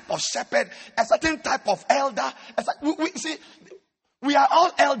certain type of shepherd, a certain type of elder. We are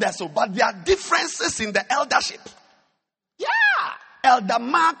all elders, but there are differences in the eldership. Yeah. Elder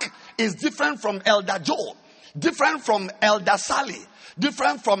Mark is different from Elder Joe, different from Elder Sally,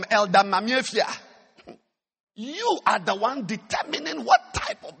 different from Elder Mamiefia. You are the one determining what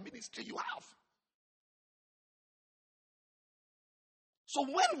type of ministry you have. So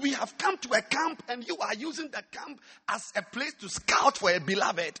when we have come to a camp and you are using the camp as a place to scout for a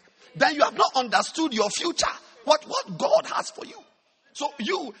beloved, then you have not understood your future, what God has for you. So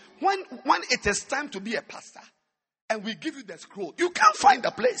you, when it is time to be a pastor and we give you the scroll, you can't find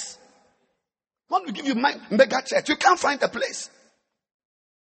the place. When we give you mega church, you can't find the place.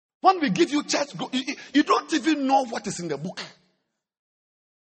 When we give you church, you don't even know what is in the book.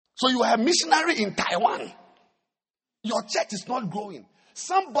 So you are a missionary in Taiwan. Your church is not growing.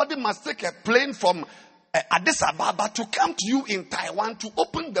 Somebody must take a plane from Addis Ababa to come to you in Taiwan to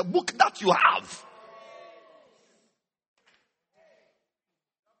open the book that you have.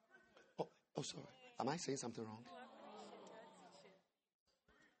 Oh, sorry. Am I saying something wrong?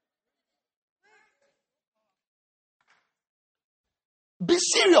 Be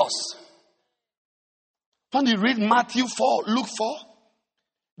serious. When you read Matthew 4, Luke 4,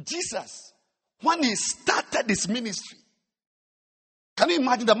 Jesus, when he started his ministry, can you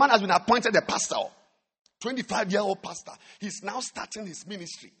imagine the man has been appointed a pastor, 25-year-old pastor. He's now starting his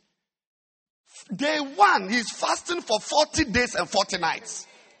ministry. Day one, he's fasting for 40 days and 40 nights.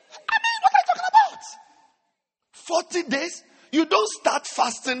 I mean, what are you talking about? 40 days? You don't start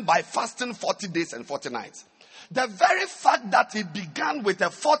fasting by fasting 40 days and 40 nights. The very fact that he began with a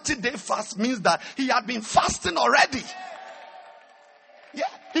 40-day fast means that he had been fasting already. Yeah,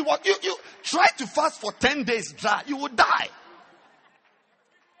 you try to fast for 10 days dry, you would die.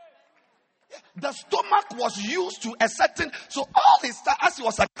 The stomach was used to a certain, so all his time, as he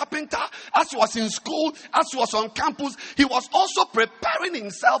was a carpenter, as he was in school, as he was on campus, he was also preparing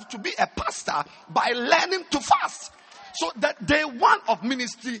himself to be a pastor by learning to fast. So that day one of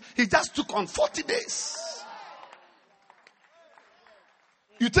ministry, he just took on 40 days.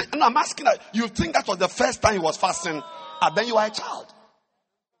 You think, and I'm asking that, you think that was the first time he was fasting, and then you are a child.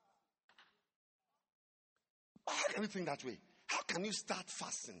 How can you think that way? How can you start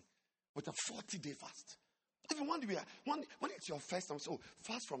fasting with a 40-day fast? Even when it's your first time, so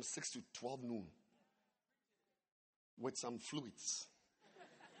fast from 6 to 12 noon with some fluids.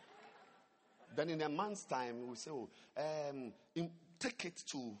 Then in a month's time, we say, take it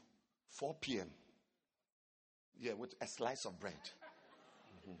to 4 p.m. Yeah, with a slice of bread.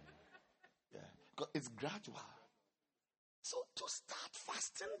 Mm-hmm. Yeah, because it's gradual. So to start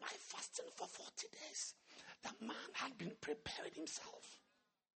fasting by fasting for 40 days, the man had been preparing himself.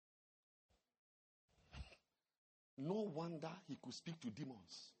 No wonder he could speak to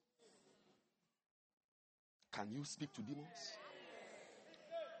demons. Can you speak to demons?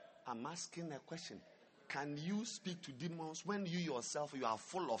 I'm asking a question. Can you speak to demons when you yourself, you are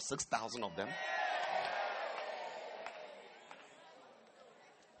full of 6,000 of them?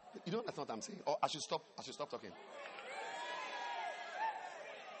 You don't understand what I'm saying? Or I should stop talking.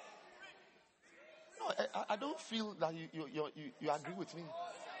 No, I don't feel that you agree with me.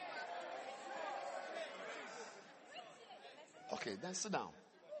 Okay, then sit down.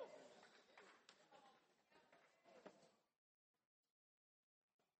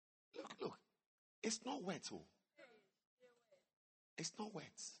 Look. It's not wet, oh. It's not wet.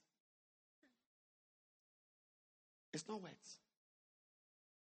 It's not wet.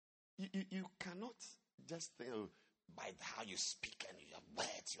 You cannot just say, by how you speak and your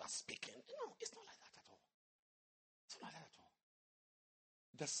words you are speaking. No, it's not like that at all. It's not like that at all.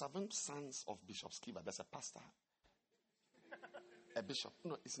 The 7 sons of Bishop Skiba, there's a pastor. A bishop.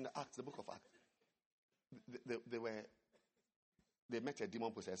 No, it's in the Acts, the book of Acts. They met a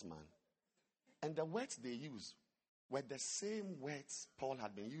demon-possessed man. And the words they used were the same words Paul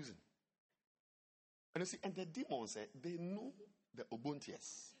had been using. And you see, and the demons said, they know the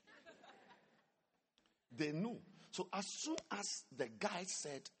Ubuntians. They know. So as soon as the guy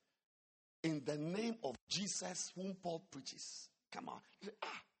said, in the name of Jesus whom Paul preaches, come on. He said,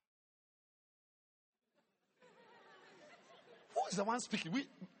 who is the one speaking?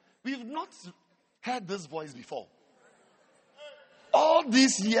 We've not heard this voice before. All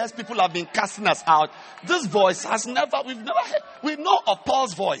these years, people have been casting us out. This voice we've never heard. We know of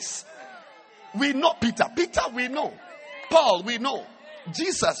Paul's voice. We know Peter. Peter, we know. Paul, we know.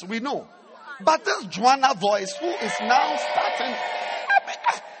 Jesus, we know. But this Joanna voice, who is now starting,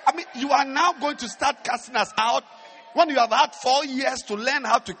 I mean, you are now going to start casting us out. When you have had 4 years to learn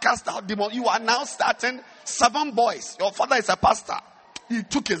how to cast out demons, you are now starting 7 boys. Your father is a pastor. He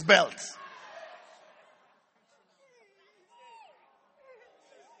took his belt.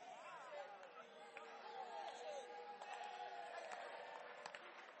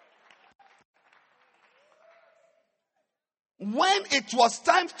 When it was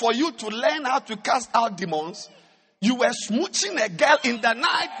time for you to learn how to cast out demons, you were smooching a girl in the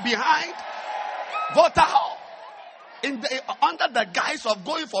night behind Water Hall. Under the guise of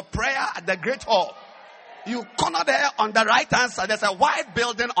going for prayer at the Great Hall. You cornered her on the right hand side. There's a white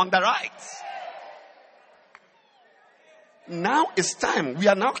building on the right. Now it's time. We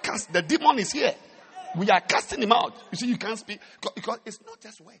are now cast. The demon is here. We are casting him out. You see, you can't speak. Because it's not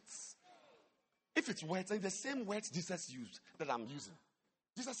just words. If it's words, it's the same words Jesus used that I'm using.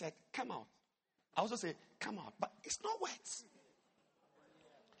 Jesus said, come out. I also say, come out. But it's not words.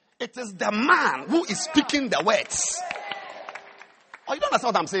 It is the man who is speaking the words. Oh, you don't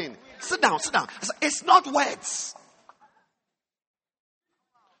understand what I'm saying? Sit down, sit down. It's not words.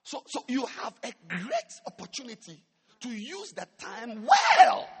 So you have a great opportunity to use the time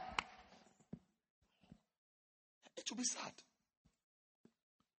well. It will be sad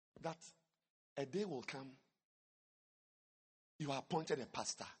that a day will come, you are appointed a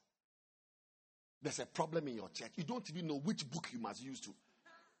pastor. There's a problem in your church. You don't even know which book you must use to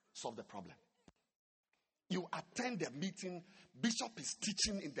solve the problem. You attend the meeting, bishop is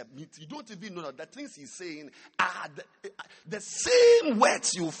teaching in the meeting. You don't even know that the things he's saying are the same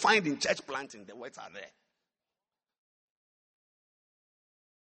words you find in church planting. The words are there.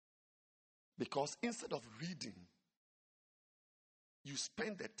 Because instead of reading, you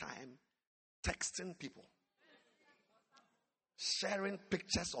spend the time texting people, sharing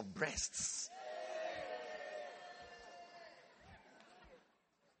pictures of breasts.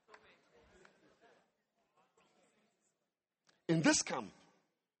 In this camp,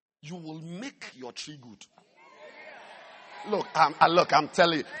 you will make your tree good. Look, I'm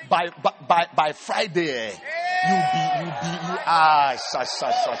telling you, by Friday,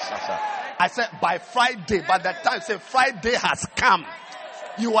 I said by Friday, by the time say Friday has come,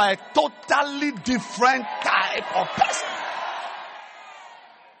 you are a totally different type of person.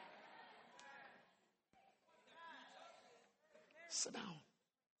 Sit down.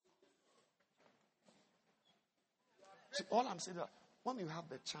 See, all I'm saying is that when you have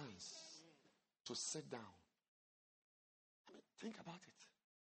the chance to sit down, I mean, think about it.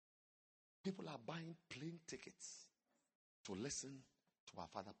 People are buying plane tickets to listen to our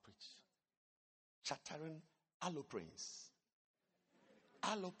father preach. Chattering allopranes.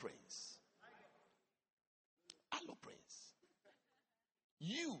 Allopranes. Allopranes.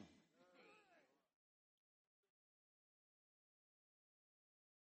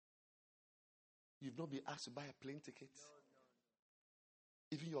 You've not been asked to buy a plane ticket.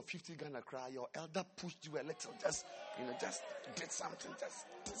 Even your 50 Ghana cry, your elder pushed you a little. Just did something.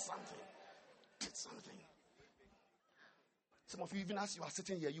 Did something. Some of you, even as you are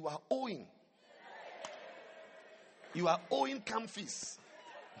sitting here, you are owing. You are owing camp fees.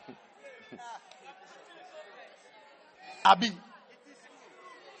 Abi,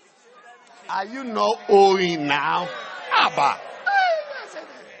 are you not owing now? Abba.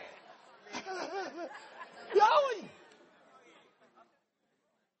 You are owing.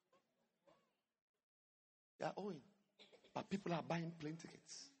 You are owing. But people are buying plane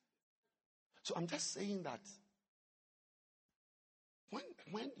tickets. So I'm just saying that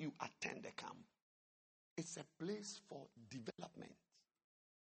when you attend the camp, it's a place for development.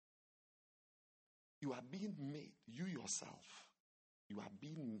 You are being made, you yourself, you are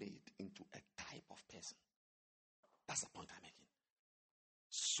being made into a type of person. That's the point I'm making.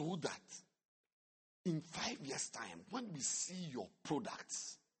 So that in 5 years' time, when we see your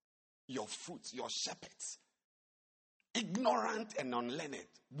products, your fruits, your shepherds, ignorant and unlearned,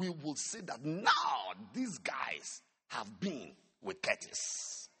 we will say that now these guys have been with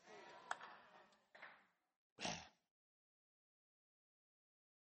Curtis. Yeah.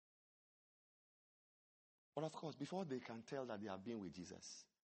 But of course, before they can tell that they have been with Jesus,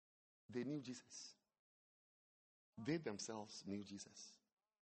 they knew Jesus. They themselves knew Jesus.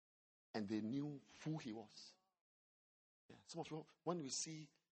 And they knew who he was. Yeah. Some of you, when we see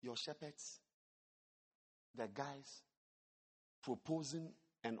your shepherds, the guys proposing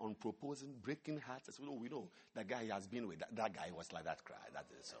and unproposing, breaking hearts, we know the guy he has been with. That guy was like that cry. That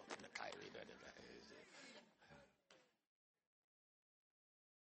is so. The guy.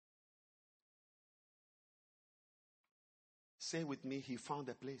 Say with me, he found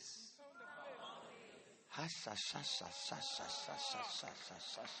a place.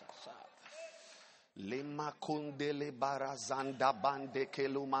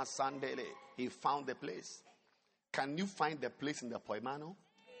 He found the place. Can you find the place in the Poimano?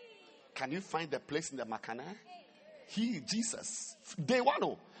 Can you find the place in the Makana? He, Jesus, day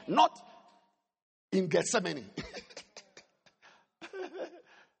one, not in Gethsemane.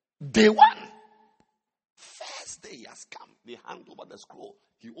 Day one. First day he has come. They hand over the scroll.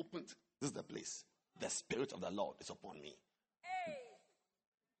 He opened. This is the place. The Spirit of the Lord is upon me.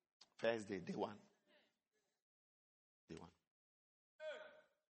 First day, day one. Day one.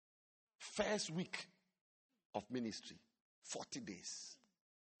 First week of ministry, 40 days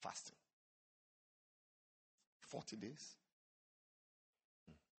fasting. 40 days.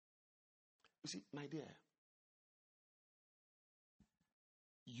 You see, my dear,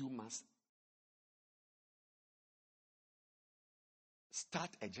 you must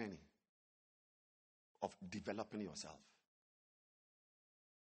start a journey of developing yourself.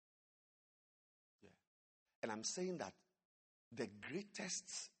 Yeah. And I'm saying that the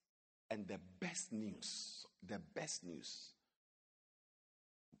greatest and the best news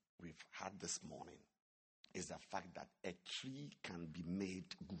we've had this morning is the fact that a tree can be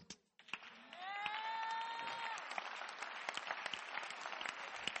made good.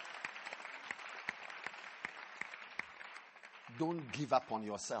 Don't give up on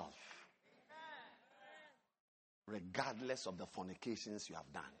yourself. Regardless of the fornications you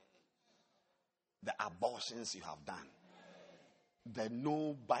have done, the abortions you have done, the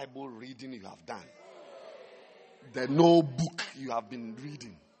no Bible reading you have done, the no book you have been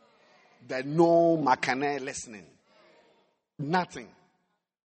reading, the no Makane listening, nothing.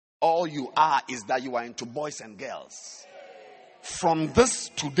 All you are is that you are into boys and girls. From this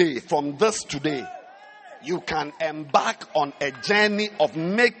today, you can embark on a journey of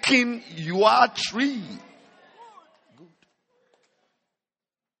making your tree good.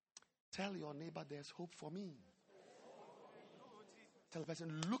 Tell your neighbor there's hope for me. Tell the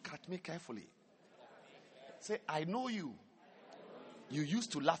person, look at me carefully. Say, I know you. You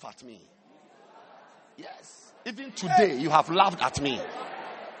used to laugh at me. Yes. Even today, you have laughed at me.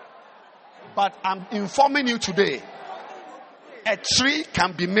 But I'm informing you today, a tree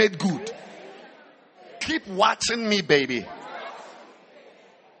can be made good. Keep watching me, baby.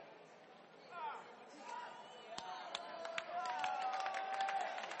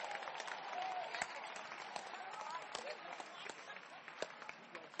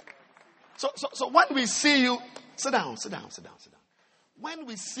 So when we see you, sit down. When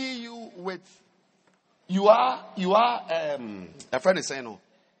we see you with, you are a friend is saying,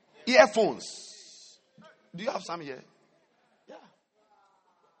 earphones. Do you have some here? Yeah.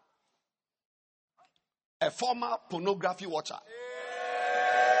 A former pornography watcher.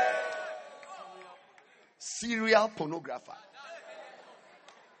 Serial pornographer.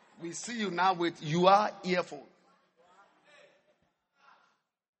 We see you now with your earphone.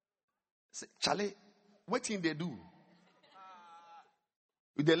 Say, Charlie, what thing they do?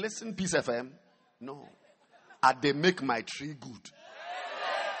 Will they listen Peace FM? No. And they make my tree good.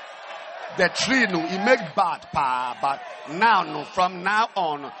 The tree, no, it make bad, but now, no, from now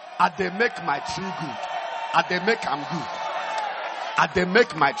on, and they make my tree good. And they make them good. And they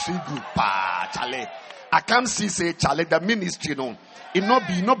make my tree good, Charlie. I can't see, say, Charlie, the ministry, no. It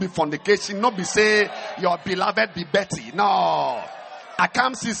not be fornication, not be say, your beloved be Betty. No. I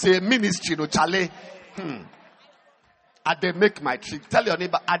can't see, say, ministry, no, Charlie. And they make my tree. Tell your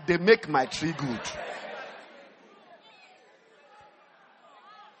neighbor, and they make my tree good.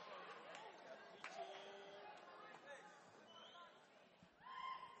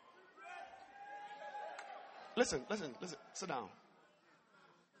 Listen. Sit down.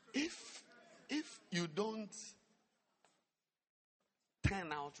 If you don't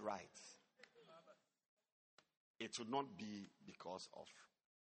turn out right, it will not be because of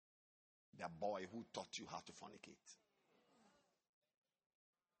the boy who taught you how to fornicate.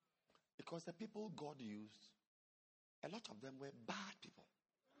 Because the people God used, a lot of them were bad people.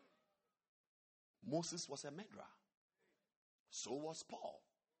 Moses was a murderer. So was Paul.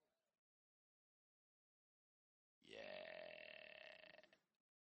 Yeah.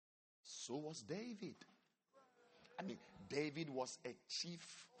 So was David. I mean, David was a chief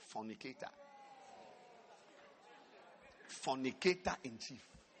fornicator. Fornicator in chief.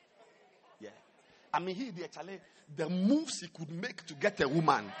 Yeah. I mean, the moves he could make to get a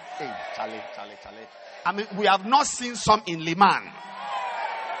woman. Hey, Charlie. I mean, we have not seen some in Liman.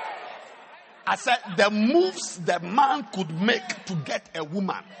 I said, the moves the man could make to get a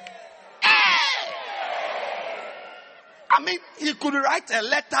woman. I mean, he could write a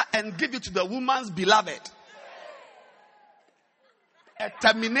letter and give it to the woman's beloved. A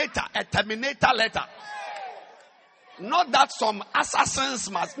terminator letter. Not that some assassins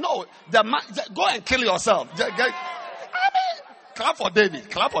must. No, the man, go and kill yourself. I mean, clap for David.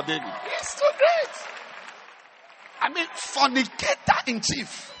 It's so great. I mean, fornicator in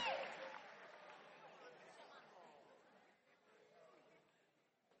chief.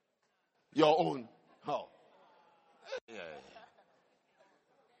 Your own. How? Yeah.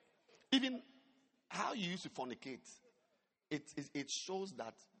 Even how you used to fornicate, it shows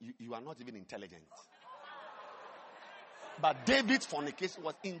that you are not even intelligent. But David's fornication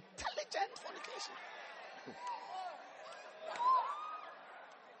was intelligent fornication.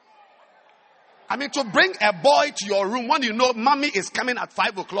 I mean, to bring a boy to your room when you know mommy is coming at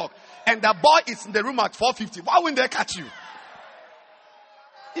 5 o'clock and the boy is in the room at 4:50, why wouldn't they catch you?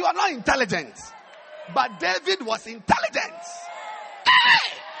 You are not intelligent. But David was intelligent.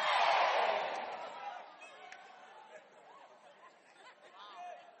 Hey!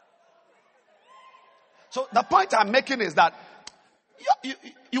 So the point I'm making is that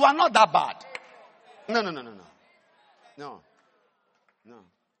you are not that bad. No.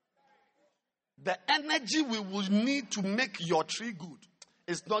 The energy we will need to make your tree good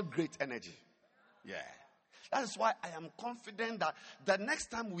is not great energy. Yeah. That is why I am confident that the next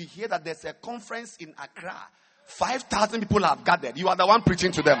time we hear that there's a conference in Accra, 5,000 people have gathered. You are the one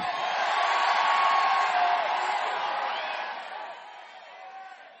preaching to them.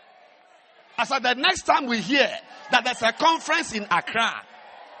 I said the next time we hear that there's a conference in Accra,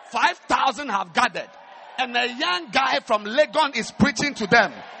 5,000 have gathered, and a young guy from Legon is preaching to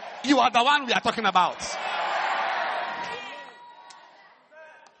them. You are the one we are talking about.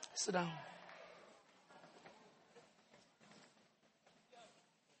 Sit down.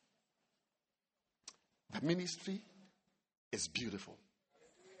 The ministry is beautiful.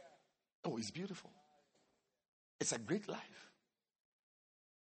 Oh, it's beautiful. It's a great life.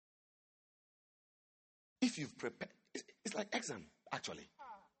 If you've prepared, it's like exam, actually.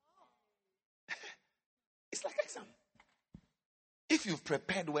 It's like exam. If you've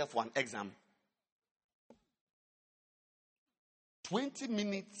prepared well for an exam, 20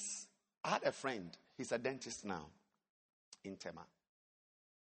 minutes, I had a friend, he's a dentist now, in Tema.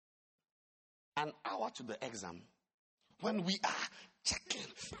 An hour to the exam, when we are checking,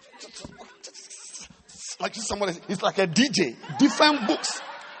 like somebody, it's like a DJ, different books.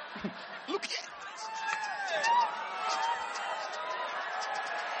 Look here.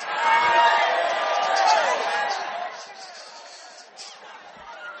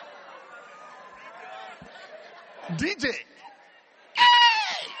 DJ.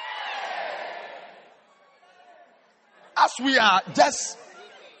 Hey! As we are just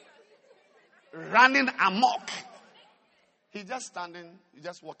running amok, he's just standing, he's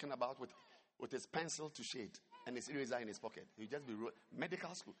just walking about with his pencil to shade and his eraser in his pocket. He'll just be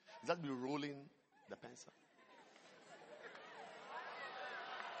medical school. He'll just be rolling the pencil.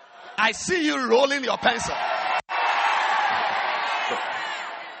 I see you rolling your pencil.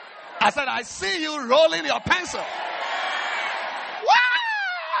 I said, I see you rolling your pencil. Wow!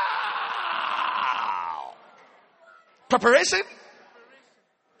 Preparation.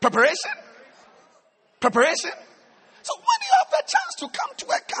 So when you have a chance to come to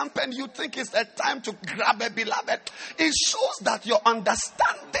a camp and you think it's a time to grab a beloved, it shows that your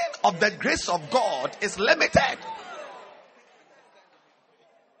understanding of the grace of God is limited.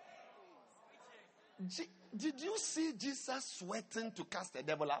 Did you see Jesus sweating to cast the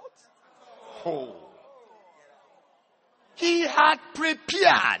devil out? Oh. He had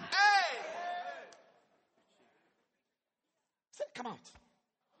prepared. Say, come out.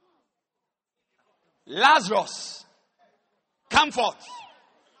 Lazarus, come forth.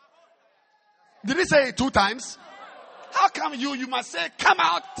 Did he say it 2 times? How come you must say come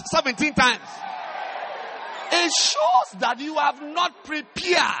out 17 times? It shows that you have not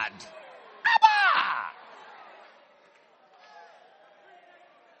prepared. Abba!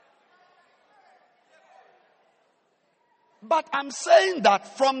 But I'm saying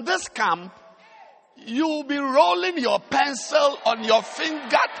that from this camp, you'll be rolling your pencil on your finger.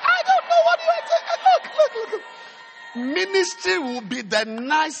 I don't know what you're saying. Look. Ministry will be the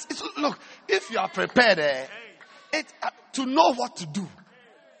nice. Look, if you are prepared to know what to do, you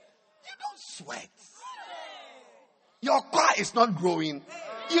don't sweat. Your choir is not growing.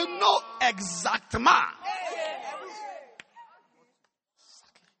 You know exactly.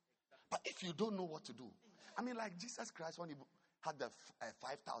 But if you don't know what to do, I mean, like Jesus Christ when he had the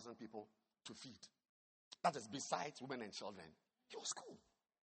 5,000 people to feed. That is besides women and children. He was cool.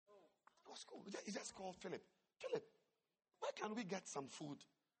 He just called Philip. Philip, where can we get some food?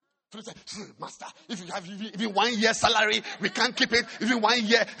 Philip said, Master, if you have even 1 year's salary, we can't keep it. Even 1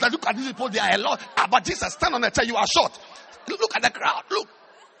 year. Look at these people, they are a lot. But Jesus, stand on the chair, you are short. Look at the crowd.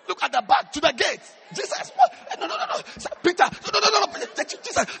 Look at the back to the gate. Jesus, what? No. Peter, no.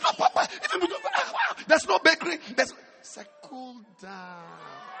 Jesus, no, Papa. There's no bakery. Say, cool down.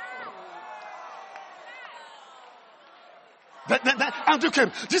 Then Andrew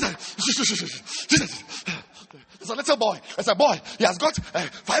came. Jesus. There's a little boy. There's a boy. He has got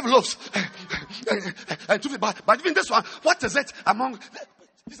 5 loaves. But even this one, what is it among?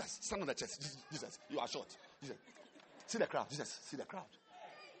 Jesus, stand on the chest. Jesus, you are short. Jesus, see the crowd. Jesus, see the crowd.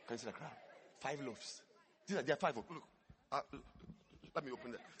 Can you see the crowd? 5 loaves. Jesus, there are 5. Look. Let me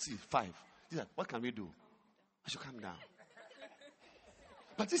open that. See, 5. Jesus, what can we do? I should come down.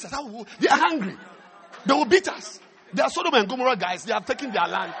 But Jesus, they are hungry. They will beat us. They are Sodom and Gomorrah guys. They have taken their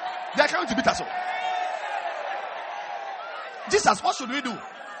land. They are coming to beat us all. Jesus, what should we do?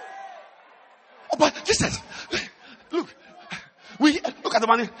 Oh, but Jesus, look at the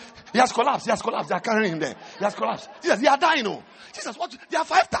money. He has collapsed. They are carrying him there. He has collapsed. Jesus, they are dying. Oh, Jesus, what? They are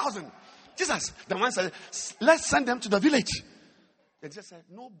 5,000. Jesus, the man said, let's send them to the village. And Jesus said,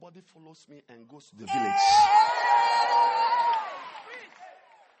 nobody follows me and goes to the village.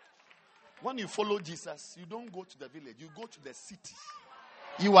 When you follow Jesus, you don't go to the village. You go to the city.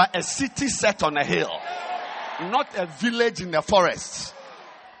 You are a city set on a hill. Not a village in the forest.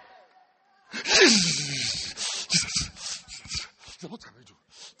 What can we do?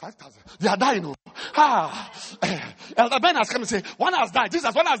 5,000. They are dying. Elder Ben has come and say, one has died.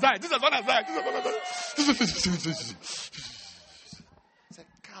 Jesus, one has died. Jesus, one has died. He said,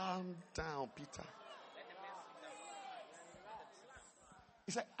 calm down, Peter.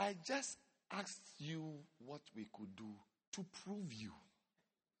 He said, I just asked you what we could do to prove you.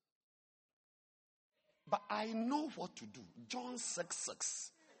 But I know what to do. John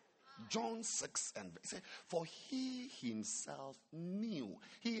 6:6. John 6 and he said, for he himself knew.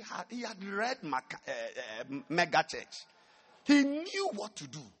 He had read Mega Church. He knew what to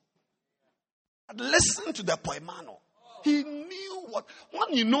do. Listen to the poemano. He knew what.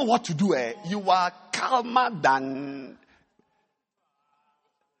 When you know what to do, you are calmer than.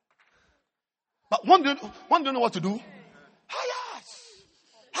 But when do you know what to do?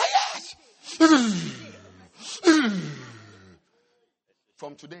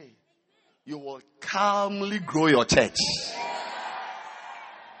 From today, you will calmly grow your church.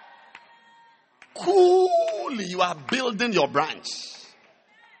 Coolly, you are building your branch.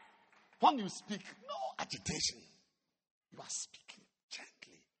 When you speak, no agitation. You are speaking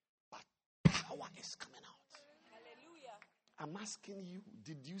gently, but power is coming out. Hallelujah. I'm asking you,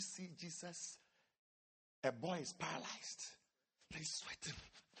 did you see Jesus? A boy is paralyzed. He's sweating.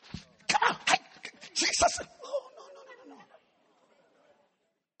 Come on, hey, Jesus. Oh, no.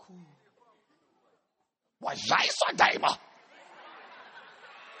 Cool. Was I so dimer?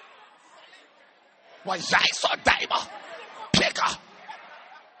 Pick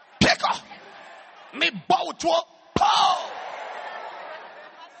up. Me bow to a pow.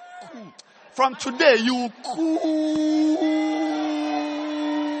 Cool. From today, you coolly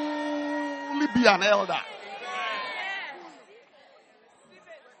be an elder.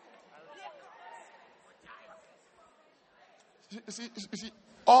 You see,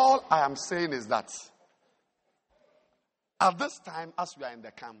 all I am saying is that at this time, as we are in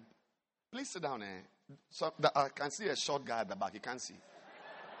the camp, please sit down. So that I can see a short guy at the back. You can't see.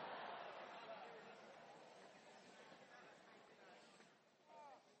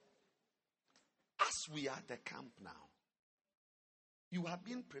 As we are at the camp now, you have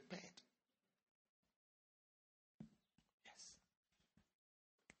been prepared. Yes.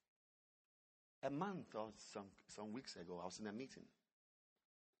 A month or some weeks ago, I was in a meeting.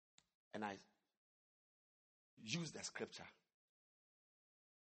 And I used the scripture.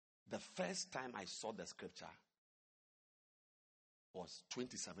 The first time I saw the scripture was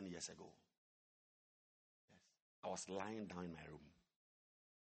 27 years ago. Yes. I was lying down in my room,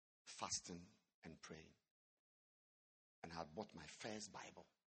 fasting and praying. and I had bought my first Bible.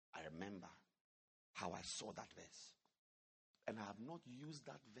 I remember how I saw that verse. And I have not used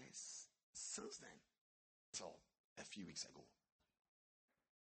that verse since then, till a few weeks ago.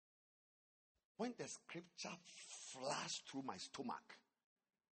 When the scripture flashed through my stomach,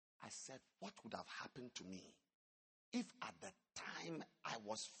 I said, what would have happened to me if at the time I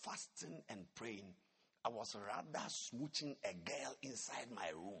was fasting and praying, I was rather smooching a girl inside my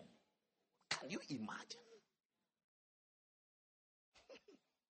room? Can you imagine?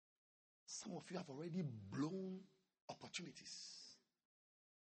 Some of you have already blown opportunities.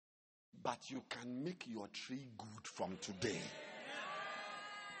 But you can make your tree good from today.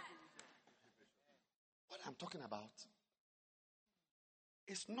 What I'm talking about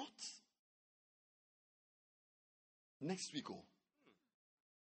is not next week.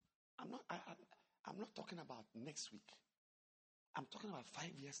 I'm not talking about next week. I'm talking about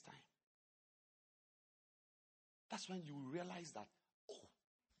 5 years' time. That's when you realize that,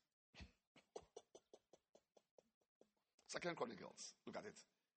 Second Chronicles, look at it.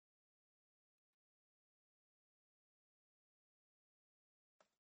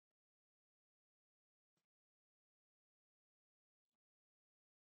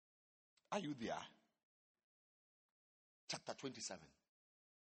 Are you there? Chapter 27.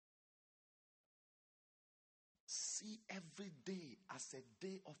 See every day as a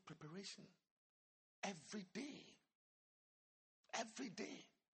day of preparation. Every day. Every day.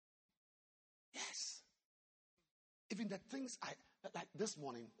 Yes. Even the things like this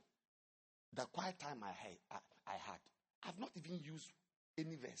morning, the quiet time I had, I've not even used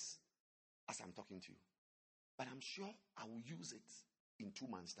any verse as I'm talking to you. But I'm sure I will use it in 2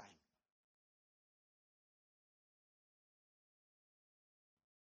 months' time.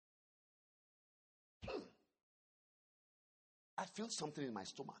 I feel something in my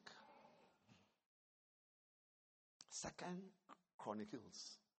stomach. Second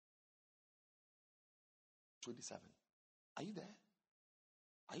Chronicles 27. Are you there?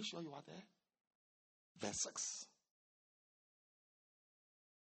 Are you sure you are there? Verse 6.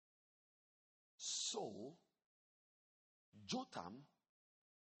 So Jotham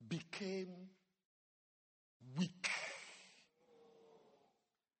became weak.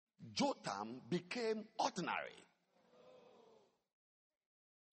 Jotham became ordinary.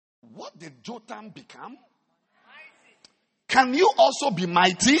 What did Jotham become? Can you also be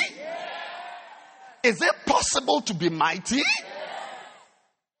mighty? Is it possible to be mighty?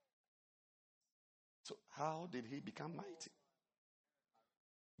 So how did he become mighty?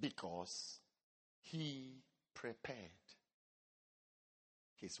 Because he prepared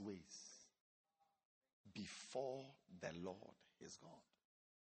his ways before the Lord his God.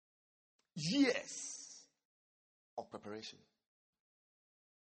 Years of preparation.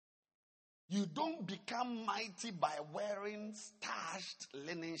 You don't become mighty by wearing starched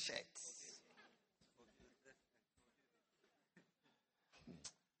linen shirts.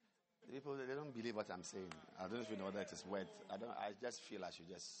 People, they don't believe what I'm saying. I don't even know whether it is word. I just feel I should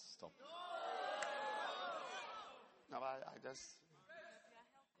just stop. No, I just...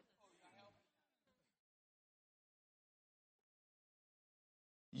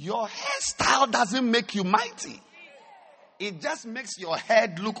 Your hairstyle doesn't make you mighty. It just makes your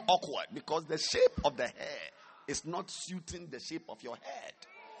head look awkward because the shape of the hair is not suiting the shape of your head.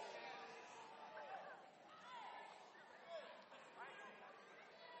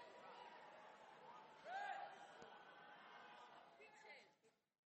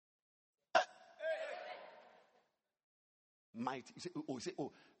 Mighty. You say,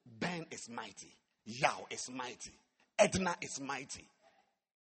 Ben is mighty. Yao is mighty. Edna is mighty.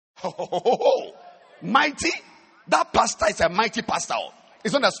 Mighty? That pastor is a mighty pastor.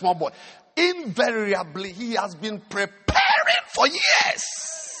 It's not a small boy. Invariably, he has been preparing for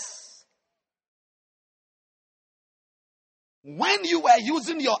years. When you were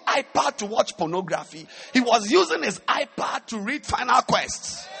using your iPad to watch pornography, he was using his iPad to read Final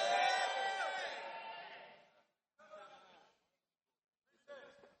Quest.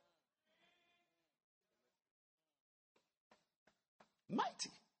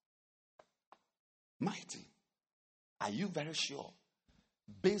 Mighty. Mighty. Are you very sure?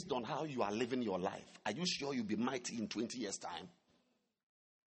 Based on how you are living your life, are you sure you'll be mighty in 20 years' time?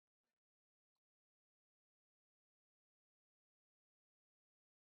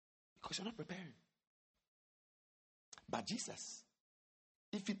 Because you're not preparing. But Jesus,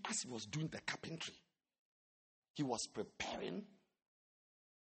 even as he was doing the carpentry, he was preparing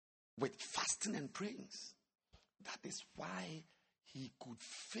with fasting and prayings. That is why he could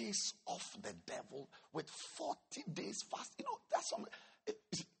face off the devil with 40 days fast. You know, that's something.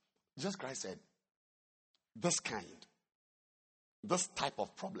 Jesus Christ said, this kind this type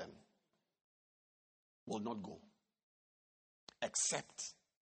of problem will not go except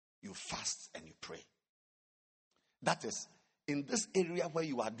you fast and you pray. That is, in this area where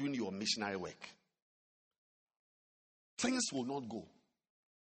you are doing your missionary work, things will not go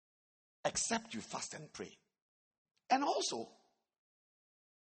except you fast and pray. And also,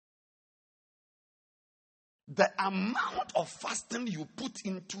 the amount of fasting you put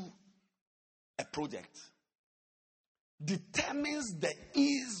into a project determines the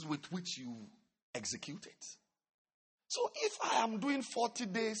ease with which you execute it. So if I am doing 40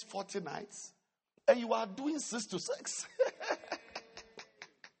 days, 40 nights, and you are doing 6 to 6,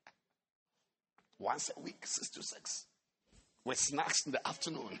 once a week, 6 to 6, with snacks in the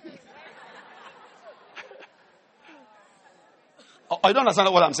afternoon. I don't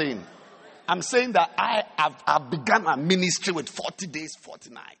understand what I'm saying. I'm saying that I've begun a ministry with 40 days, 40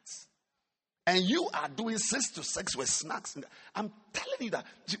 nights. And you are doing 6 to 6 with snacks. I'm telling you that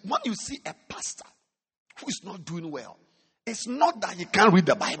when you see a pastor who is not doing well, it's not that he can't read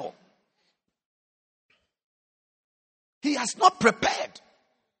the Bible. He has not prepared.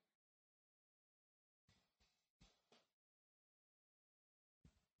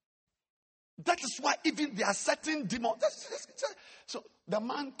 That is why even there are certain demons. So the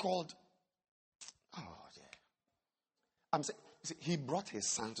man called, I'm saying, he brought his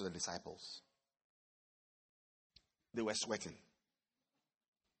son to the disciples. They were sweating.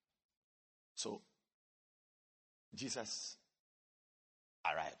 So Jesus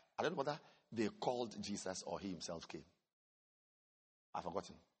arrived. I don't know whether they called Jesus or he himself came. I've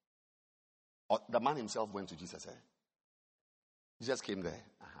forgotten. Or the man himself went to Jesus. Jesus came there.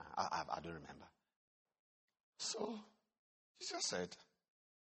 I don't remember. So Jesus said,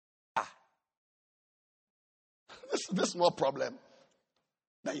 this small problem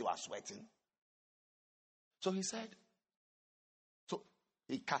that you are sweating. So he said, so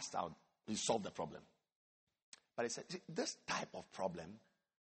he cast out, he solved the problem. But he said, this type of problem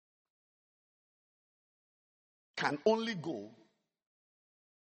can only go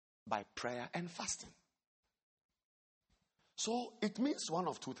by prayer and fasting. So it means one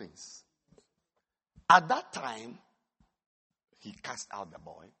of two things. At that time, he cast out the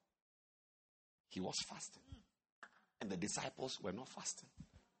boy. He was fasting. And the disciples were not fasting.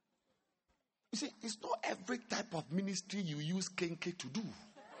 You see, it's not every type of ministry you use kenke to do.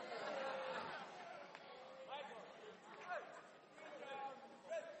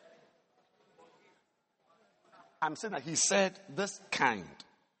 I'm saying that he said this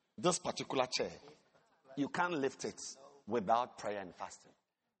particular chair, you can't lift it without prayer and fasting.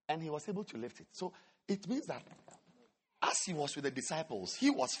 And he was able to lift it. So it means that as he was with the disciples,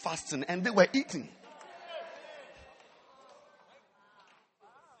 he was fasting and they were eating.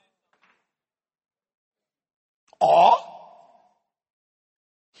 Or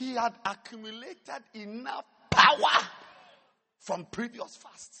he had accumulated enough power from previous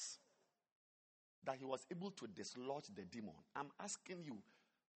fasts that he was able to dislodge the demon. I'm asking you,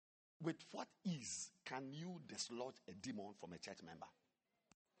 with what ease can you dislodge a demon from a church member?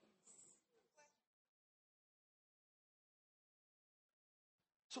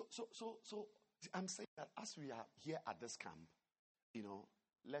 So I'm saying that as we are here at this camp,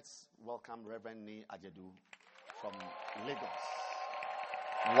 let's welcome Reverend Ni Ajedu from Lagos.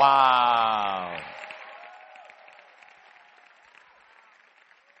 Wow.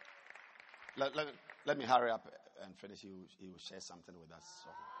 Let me hurry up and finish. He will share something with us. So,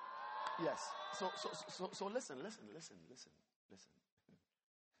 yes. So listen.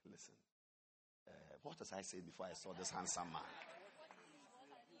 What was I saying before I saw this handsome man?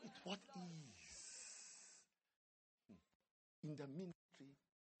 With what ease? In the ministry,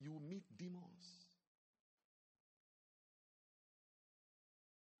 you meet demons.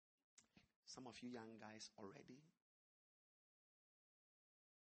 Some of you young guys already.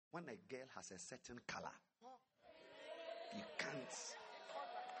 When a girl has a certain color, you can't.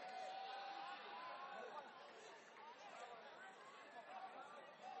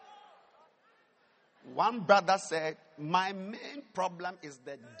 One brother said, my main problem is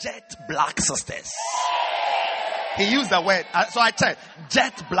the jet black sisters. He used the word. So I said,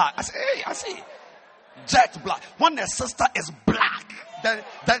 jet black. I said, hey, I see. Jet black. When a sister is black,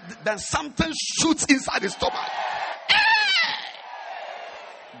 then something shoots inside his stomach.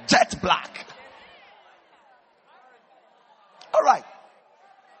 Jet black. All right.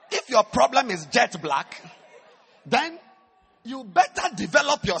 If your problem is jet black, then you better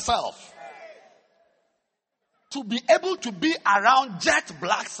develop yourself to be able to be around jet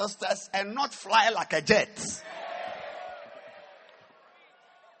black sisters and not fly like a jet.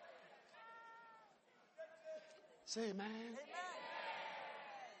 Say amen.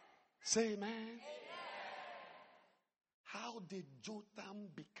 Say amen. How did Jotham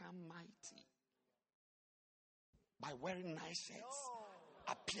become mighty? By wearing nice shirts,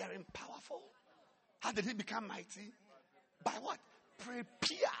 appearing powerful. How did he become mighty? By what?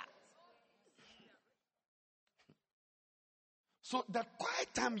 Prepare. So the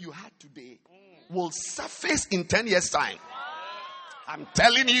quiet time you had today will surface in 10 years' time. I'm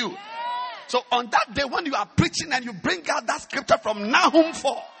telling you. So on that day when you are preaching and you bring out that scripture from Nahum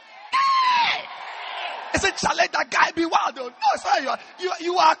 4. Hey! It's a challenge, that guy be wild. No, sorry,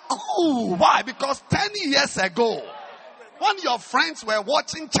 you are cool. Why? Because 10 years ago, when your friends were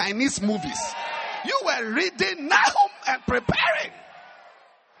watching Chinese movies, you were reading Nahum and preparing.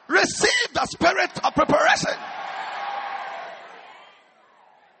 Receive the spirit of preparation.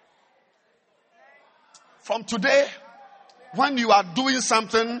 From today, when you are doing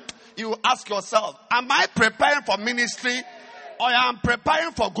something, you ask yourself, am I preparing for ministry or am I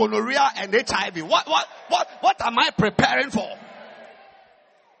preparing for gonorrhea and HIV? What am I preparing for?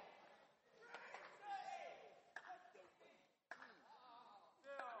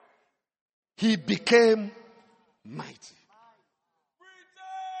 He became mighty.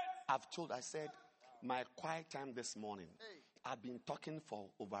 I said, my quiet time this morning, I've been talking for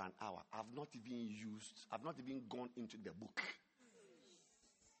over an hour. I've not even gone into the book.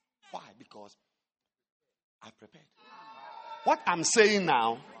 Why? Because I prepared. What I'm saying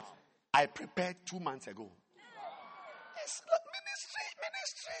now, I prepared 2 months ago. It's not ministry.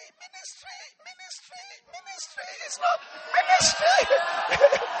 It's not ministry. Ministry.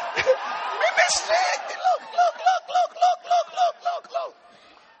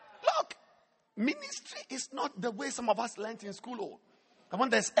 Look. Ministry is not the way some of us learned in school. And when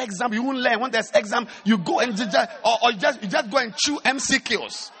there's exam, you won't learn. When there's exam, you go and you just go and chew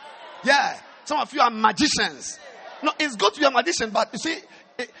MCQs. Yeah. Some of you are magicians. No, it's good to be a magician, but you see,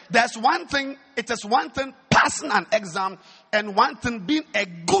 there's one thing, it is one thing passing an exam and one thing being a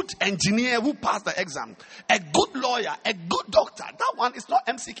good engineer who passed the exam, a good lawyer, a good doctor. That one is not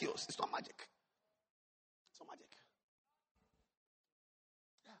MCQs. It's not magic. It's not magic.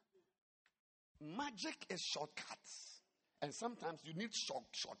 Yeah. Magic is shortcuts. And sometimes you need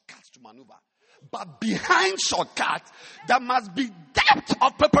shortcuts to maneuver. But behind shortcuts, there must be depth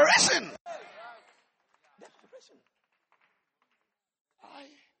of preparation.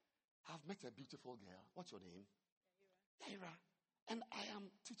 I have met a beautiful girl. What's your name? Ira. And I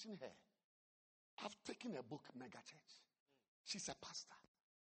am teaching her. I've taken a book, Mega Church. She's a pastor.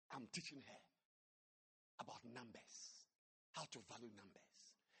 I'm teaching her about numbers. How to value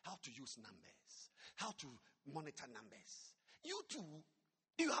numbers. How to use numbers. How to monitor numbers. You too,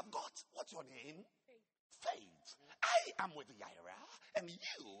 you have got, what's your name? Faith. I am with Yaira and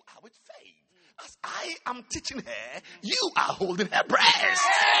you are with Faith. As I am teaching her, you are holding her breast.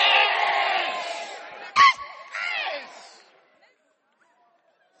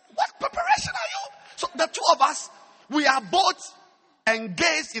 What preparation are you? So the two of us, we are both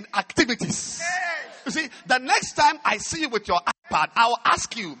engaged in activities. You see, the next time I see you with your iPad, I will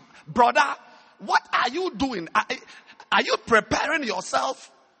ask you, brother, what are you doing? Are you preparing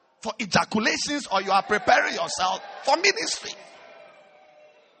yourself for ejaculations or you are preparing yourself for ministry?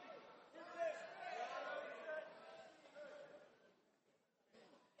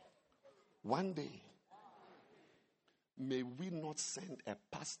 One day, may we not send a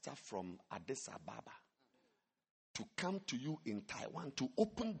pastor from Addis Ababa to come to you in Taiwan to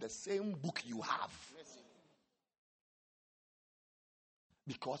open the same book you have.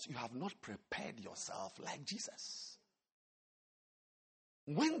 Because you have not prepared yourself like Jesus.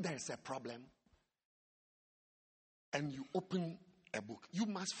 When there's a problem and you open a book, you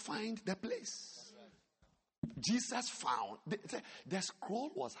must find the place. Jesus found, the scroll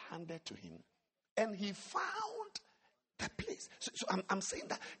was handed to him and he found the place. So I'm saying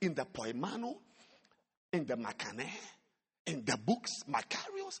that in the Poimano, in the Makane, in the books,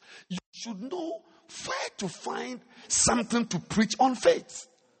 Macarius, you should know where to find something to preach on faith.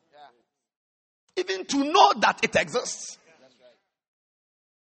 Even to know that it exists. That's right.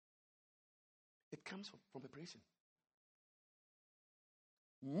 It comes from preparation.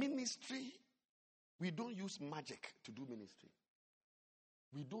 Ministry, we don't use magic to do ministry.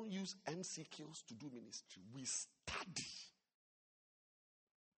 We don't use MCQs to do ministry. We study.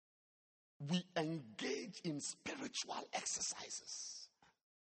 We engage in spiritual exercises.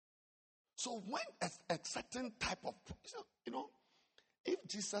 So when a certain type of, if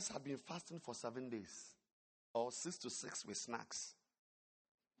Jesus had been fasting for 7 days or 6 to 6 with snacks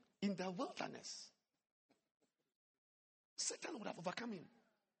in the wilderness, Satan would have overcome him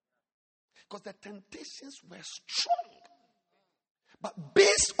because the temptations were strong. But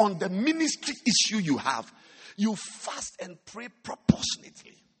based on the ministry issue you have, you fast and pray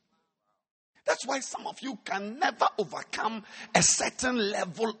proportionately. That's why some of you can never overcome a certain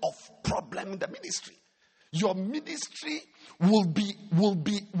level of problem in the ministry. Your ministry will be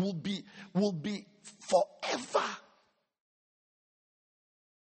forever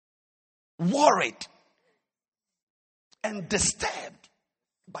worried and disturbed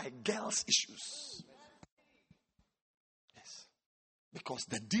by girls' issues. Yes. Because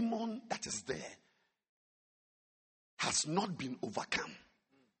the demon that is there has not been overcome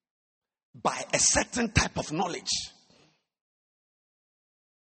by a certain type of knowledge,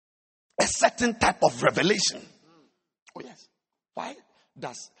 a certain type of revelation. Oh, yes. Why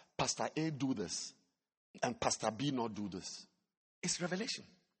does Pastor A do this and Pastor B not do this? It's revelation.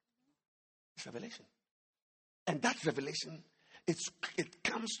 It's revelation. And that revelation, it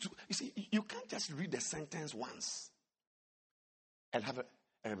comes to, you see, you can't just read the sentence once and have a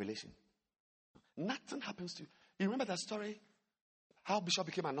revelation. Nothing happens to you. You remember that story? How Bishop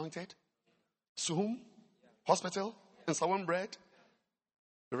became anointed? Suhum, hospital, and someone bread,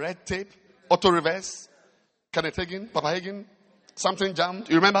 red tape, auto reverse, Kenneth Hagin, Papa Hagin, something jammed.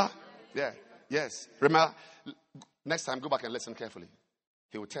 You remember? Yeah. Yes. Remember? Next time, go back and listen carefully.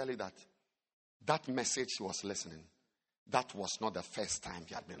 He will tell you that message he was listening, that was not the first time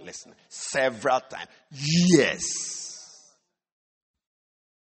he had been listening. Several times. Yes.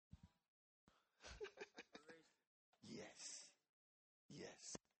 Yes.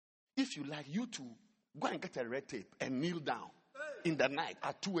 Yes. If you like, you too, go and get a red tape and kneel down in the night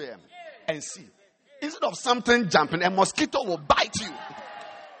at 2 a.m. and see. Instead of something jumping, a mosquito will bite you.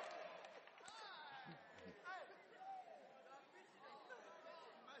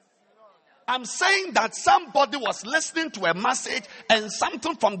 I'm saying that somebody was listening to a message and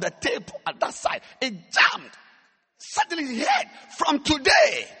something from the tape at that side, it jammed. Suddenly he heard, from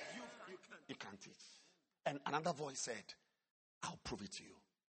today, you can't teach. And another voice said, I'll prove it to you.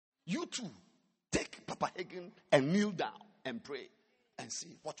 You too, take Papa Hagin and kneel down and pray and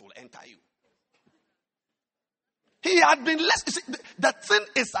see what will enter you. He had been listening. The thing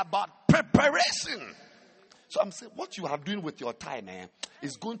is about preparation. So I'm saying, what you are doing with your time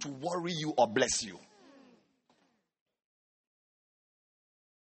is going to worry you or bless you.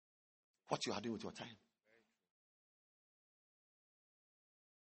 What you are doing with your time.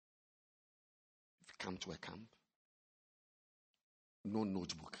 If you come to a camp, no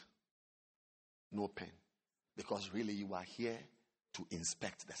notebook, no pen, because really you are here to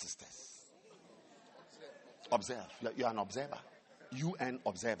inspect the sisters. Observe. You are an observer. You an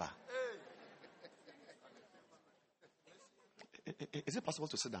observer. Is it possible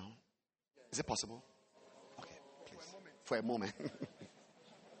to sit down? Is it possible? Okay, please. For a moment.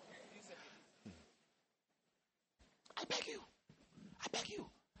 I beg you.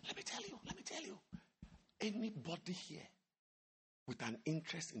 Let me tell you. Anybody here with an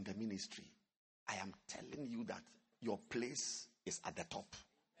interest in the ministry, I am telling you that your place is at the top.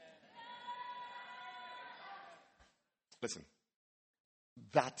 Listen,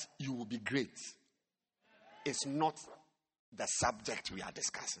 that you will be great is not the subject we are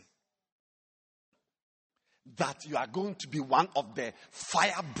discussing. That you are going to be one of the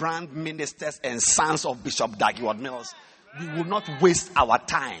firebrand ministers and sons of Bishop Dag Mills. We will not waste our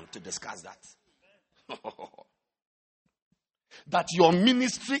time to discuss that. That your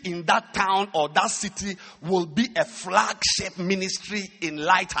ministry in that town or that city will be a flagship ministry in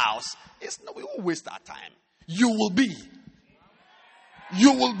Lighthouse. We won't waste our time. You will be.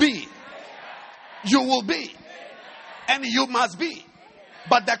 And you must be.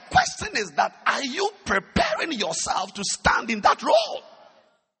 But the question is that, are you preparing yourself to stand in that role?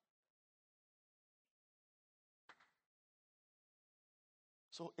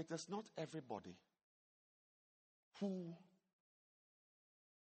 So it is not everybody who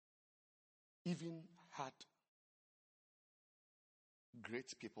even had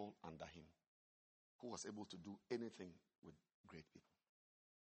great people under him who was able to do anything with great people.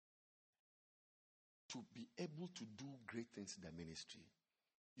 To be able to do great things in the ministry,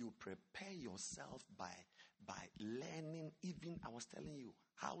 you prepare yourself by learning. Even I was telling you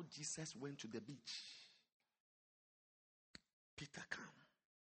how Jesus went to the beach. Peter come,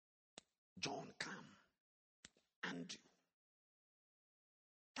 John come, Andrew.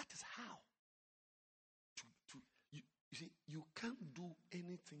 That is how. You see, you can't do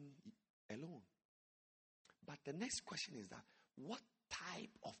anything alone. But the next question is that, what type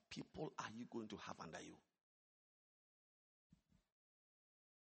of people are you going to have under you?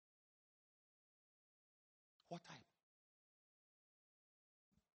 What type?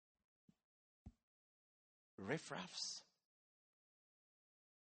 Riffraffs?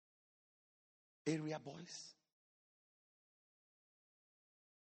 area boys.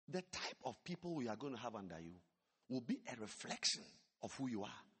 The type of people we are going to have under you will be a reflection of who you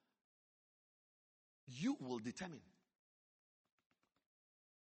are. You will determine.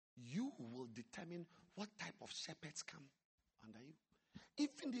 You will determine what type of shepherds come under you.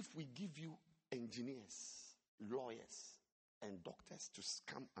 Even if we give you engineers, lawyers, and doctors to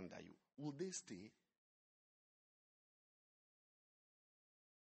come under you, will they stay?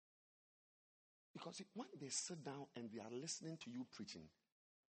 Because when they sit down and they are listening to you preaching,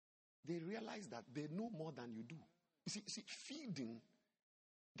 they realize that they know more than you do. You see, feeding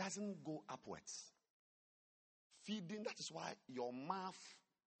doesn't go upwards. Feeding, that is why your mouth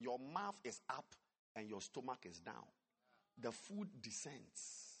is up and your stomach is down. The food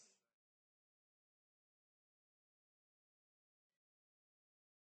descends.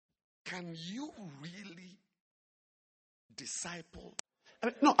 Can you really disciple?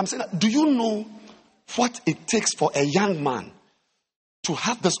 I'm saying that, do you know what it takes for a young man to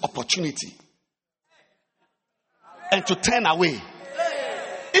have this opportunity and to turn away?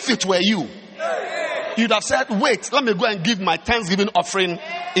 If it were you, you'd have said, wait, let me go and give my Thanksgiving offering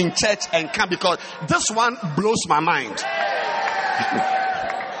in church and come, because this one blows my mind.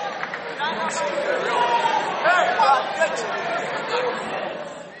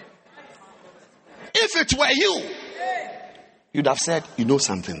 If it were you, you'd have said, you know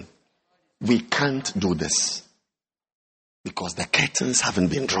something, we can't do this because the curtains haven't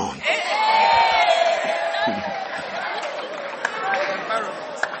been drawn.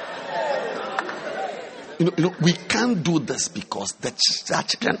 We can't do this because the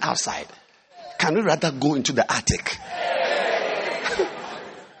children outside. Can we rather go into the attic?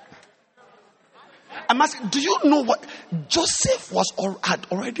 I must. Do you know what Joseph had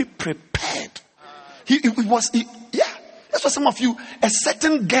already prepared? Yeah. That's why some of you, a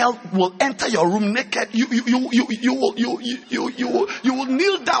certain girl will enter your room naked. You will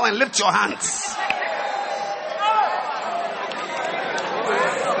kneel down and lift your hands.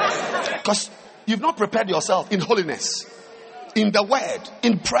 Because you've not prepared yourself in holiness, in the word,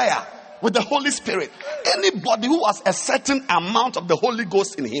 in prayer, with the Holy Spirit. Anybody who has a certain amount of the Holy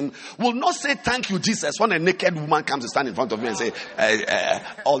Ghost in him will not say thank you, Jesus, when a naked woman comes to stand in front of me and say,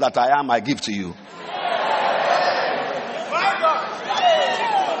 all that I am, I give to you.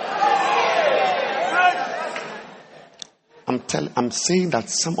 I'm saying that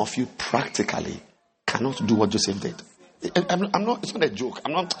some of you practically cannot do what Joseph did. It's not a joke.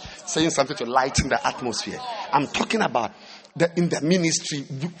 I'm not saying something to lighten the atmosphere. I'm talking about in the ministry,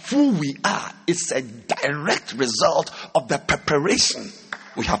 who we are. It's a direct result of the preparation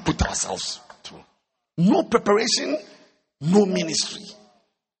we have put ourselves through. No preparation, no ministry.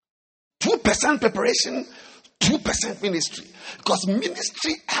 2% preparation, 2% ministry. Because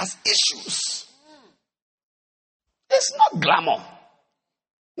ministry has issues. It's not glamour.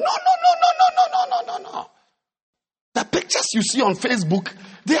 No. The pictures you see on Facebook,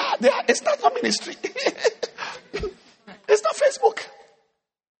 they are. It's not ministry. It's not Facebook.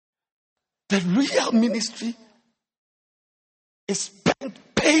 The real ministry is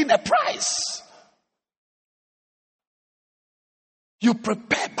paying a price. You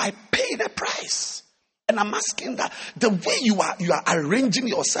prepare by paying a price. And I'm asking that the way you are arranging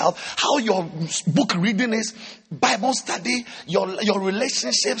yourself, how your book reading is, Bible study, your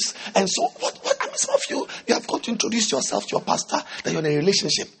relationships, and so what I mean, some of you have got to introduce yourself to your pastor that you're in a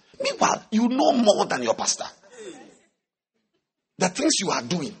relationship. Meanwhile, you know more than your pastor. The things you are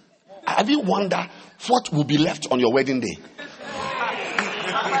doing. Have you wondered what will be left on your wedding day?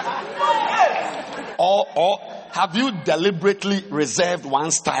 Or have you deliberately reserved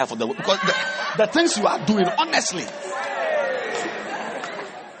one style for the wedding? Because the things you are doing, honestly.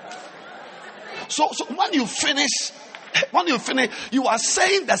 So when you finish, you are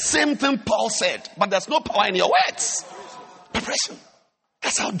saying the same thing Paul said, but there's no power in your words. Preparation.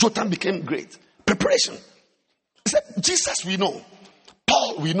 That's how Jotham became great. Preparation. Jesus we know.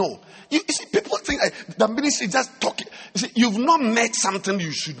 Paul we know. You see, people think the ministry is just talking. You see, you've not met something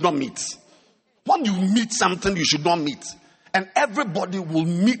you should not meet. When you meet something you should not meet. And everybody will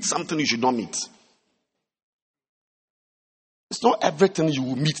meet something you should not meet. It's not everything you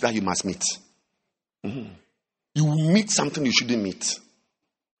will meet that you must meet. Mm-hmm. You will meet something you shouldn't meet.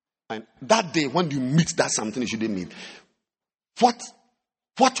 And that day when you meet that something you shouldn't meet, what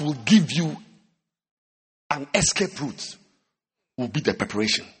will give you an escape route will be the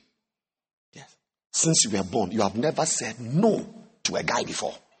preparation. Yes. Since you were born, you have never said no to a guy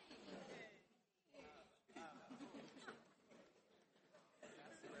before.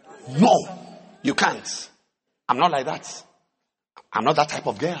 No, you can't. I'm not like that. I'm not that type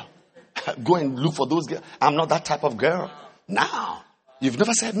of girl. Go and look for those girls. I'm not that type of girl. Now, you've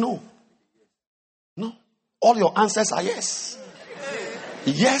never said no. No. All your answers are yes.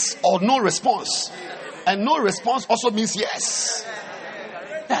 Yes or no response. And no response also means yes.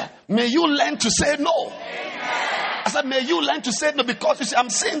 Yeah. May you learn to say no. I said, may you learn to say no, because you see, I'm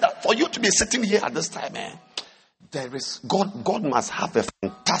saying that for you to be sitting here at this time, there is God must have a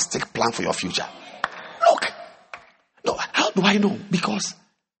fantastic plan for your future. Look, no, how do I know? Because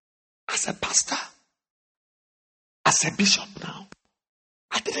as a pastor, as a bishop now,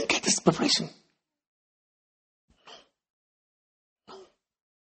 I didn't get this preparation. No,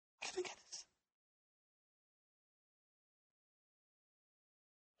 I didn't get this.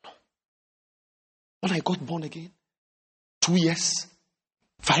 No. When I got born again, 2 years,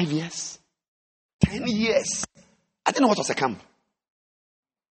 5 years, 10 years, I didn't know what was a camp.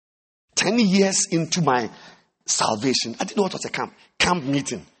 10 years into my salvation, I didn't know what was a camp. Camp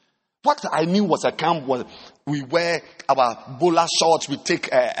meeting. What I knew was a camp was we wear our bowler shorts, we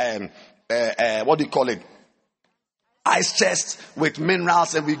take what do you call it? Ice chest with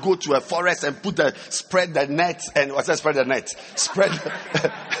minerals, and we go to a forest and spread the net. And what's that? Spread the net.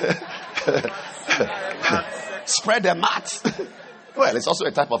 Spread the mat. Well, it's also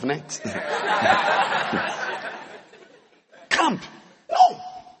a type of net. Camp. No.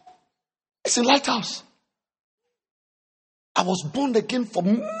 It's in Lighthouse. I was born again for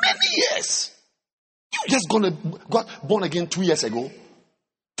many years. You just got born again 2 years ago,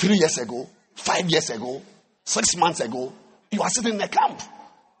 3 years ago, 5 years ago, 6 months ago. You are sitting in a camp.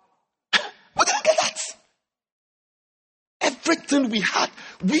 We didn't get that. Everything we had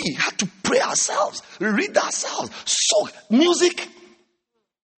to pray ourselves, read ourselves. So, music.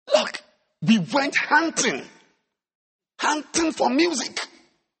 Look, we went hunting for music.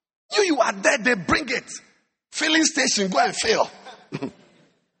 You are there, they bring it. Filling station, go and fill.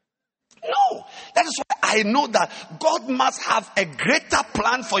 No, that is why I know that God must have a greater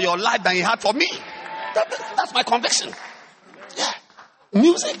plan for your life than He had for me. That's my conviction. Yeah,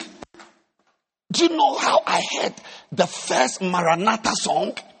 music. Do you know how I heard the first Maranatha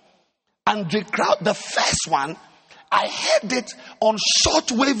song? And the crowd, the first one, I heard it on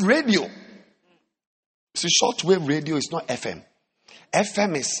shortwave radio. See, shortwave radio is not FM.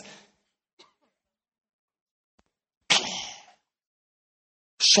 FM is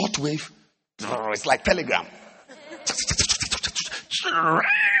shortwave. It's like telegram.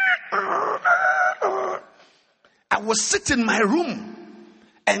 I was sitting in my room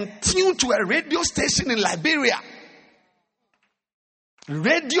and tuned to a radio station in Liberia.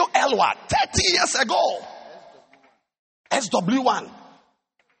 Radio Elwa, 30 years ago. SW1.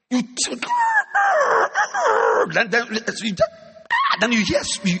 You then you hear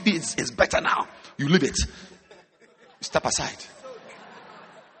it's better now. You leave it. You step aside.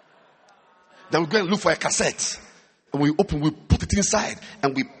 Then we go and look for a cassette. And we put it inside,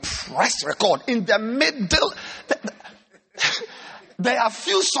 and we press record. In the middle, there are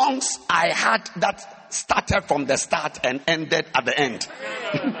few songs I had that started from the start and ended at the end.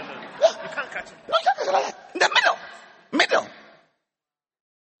 You can't catch it. No, you can't catch it. In the middle. In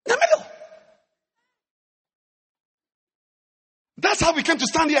the middle. That's how we came to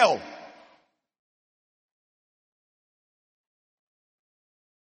stand here.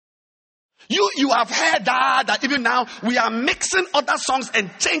 You have heard that even now we are mixing other songs and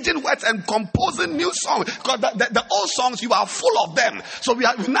changing words and composing new songs, because the old songs, you are full of them. So we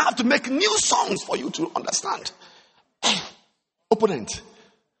now have to make new songs for you to understand. Opponent.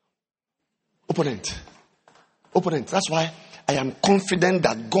 That's why I am confident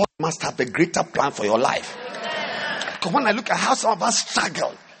that God must have a greater plan for your life. Because when I look at how some of us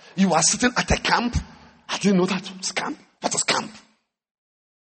struggle, you are sitting at a camp. I didn't know that was camp. What is camp?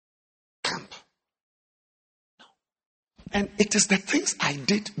 Camp. No. And it is the things I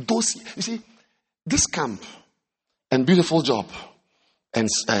did. Those, you see, this camp and beautiful job and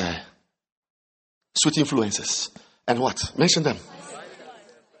sweet influences and what? Mention them.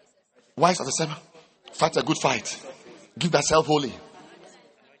 Wise at the seven. Fight a good fight. Give thyself holy.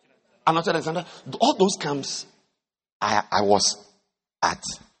 Anointed and sandal. All those camps I was at.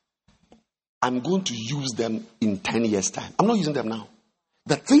 I'm going to use them in 10 years' time. I'm not using them now.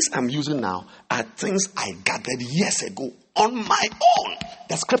 The things I'm using now are things I gathered years ago on my own.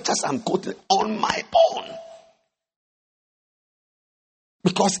 The scriptures I'm quoting on my own.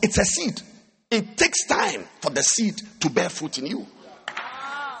 Because it's a seed. It takes time for the seed to bear fruit in you.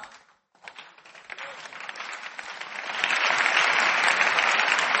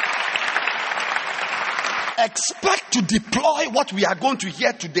 Expect to deploy what we are going to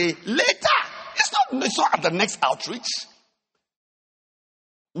hear today later. It's not at the next outreach.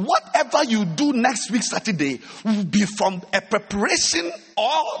 Whatever you do next week, Saturday, will be from a preparation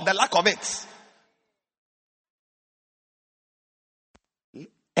or the lack of it.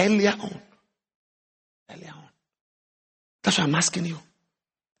 Earlier on. That's why I'm asking you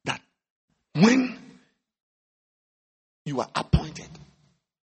that when you are appointed,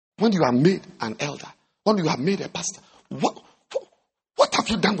 when you are made an elder, when you are made a pastor, what have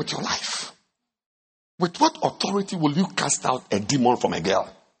you done with your life? With what authority will you cast out a demon from a girl?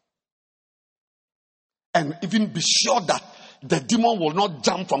 And even be sure that the demon will not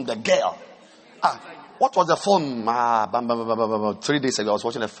jump from the girl. What was the film? 3 days ago, I was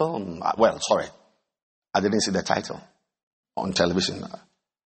watching a film. I didn't see the title on television.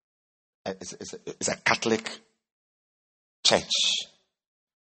 It's a Catholic church.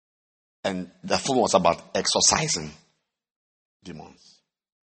 And the film was about exorcising demons.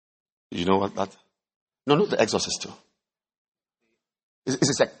 You know what that? No, not the exorcist too.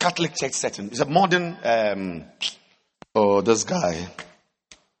 It's a Catholic church setting. It's a modern, this guy.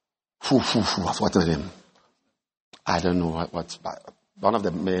 What's his name? I don't know what. One of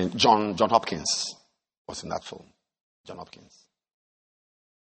the main, John Hopkins was in that film. John Hopkins.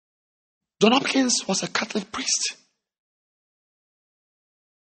 John Hopkins was a Catholic priest.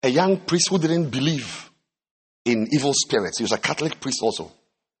 A young priest who didn't believe in evil spirits. He was a Catholic priest also.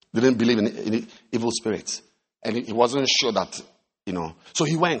 Didn't believe in evil spirits. And he wasn't sure that, So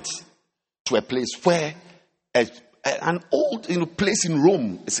he went to a place where an old place in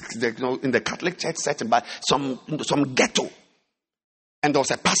Rome, in the Catholic church setting, by some ghetto. And there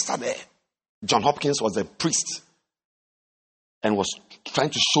was a pastor there. John Hopkins was a priest and was trying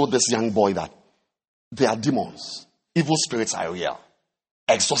to show this young boy that there are demons. Evil spirits are real.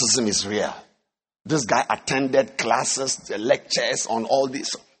 Exorcism is real. This guy attended classes, lectures on all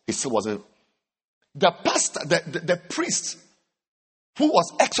this. He still wasn't. The pastor, the priest who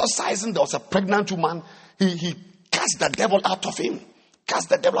was exorcising, there was a pregnant woman. He cast the devil out of him. Cast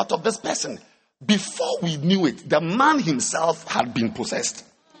the devil out of this person. Before we knew it, the man himself had been possessed.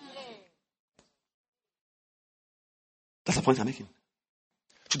 That's the point I'm making.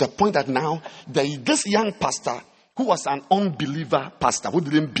 To the point that now, this young pastor, who was an unbeliever pastor, who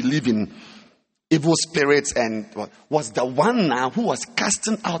didn't believe in evil spirits, and was the one now who was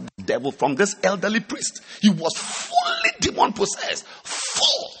casting out the devil from this elderly priest. He was fully demon possessed.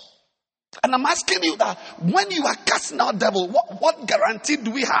 Full. And I'm asking you that when you are casting out devil, what guarantee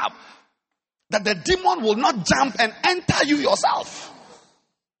do we have that the demon will not jump and enter you yourself?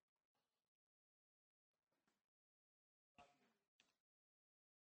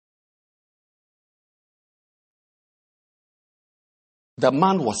 The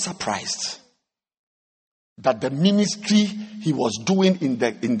man was surprised that the ministry he was doing in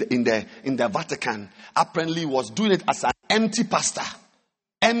the Vatican apparently was doing it as an empty pastor.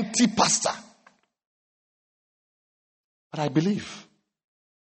 Empty pastor. But I believe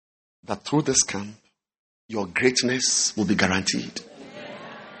that through this camp, your greatness will be guaranteed.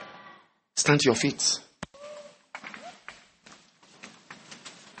 Stand to your feet.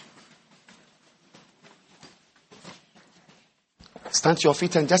 Stand to your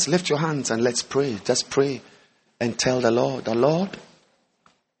feet and just lift your hands and let's pray. Just pray and tell the Lord,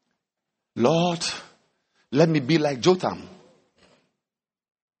 Lord, let me be like Jotham.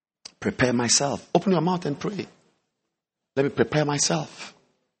 Prepare myself. Open your mouth and pray. Let me prepare myself.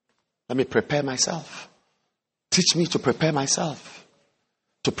 Let me prepare myself. Teach me to prepare myself.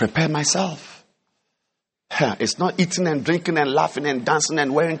 To prepare myself. It's not eating and drinking and laughing and dancing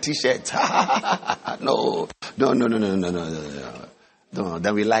and wearing t-shirts. No. No,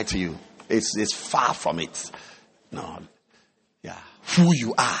 then we lie to you. It's far from it. No. Yeah. Who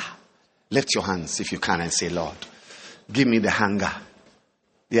you are. Lift your hands if you can and say, Lord, give me the hunger.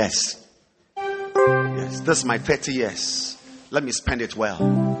 Yes. Yes. This is my 30 years. Let me spend it well.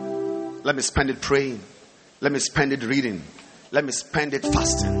 Let me spend it praying. Let me spend it reading. Let me spend it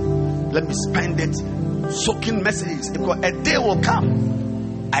fasting. Let me spend it soaking messages. Because a day will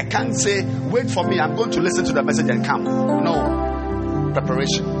come. I can't say, wait for me. I'm going to listen to the message and come. No.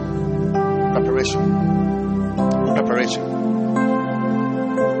 Preparation.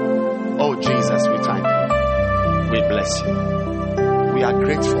 Oh Jesus, we thank you. We bless you. We are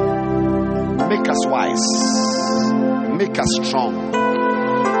grateful. Make us wise. Make us strong.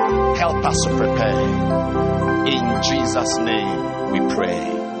 Help us to prepare. In Jesus' name we pray.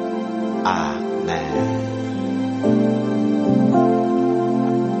 Amen.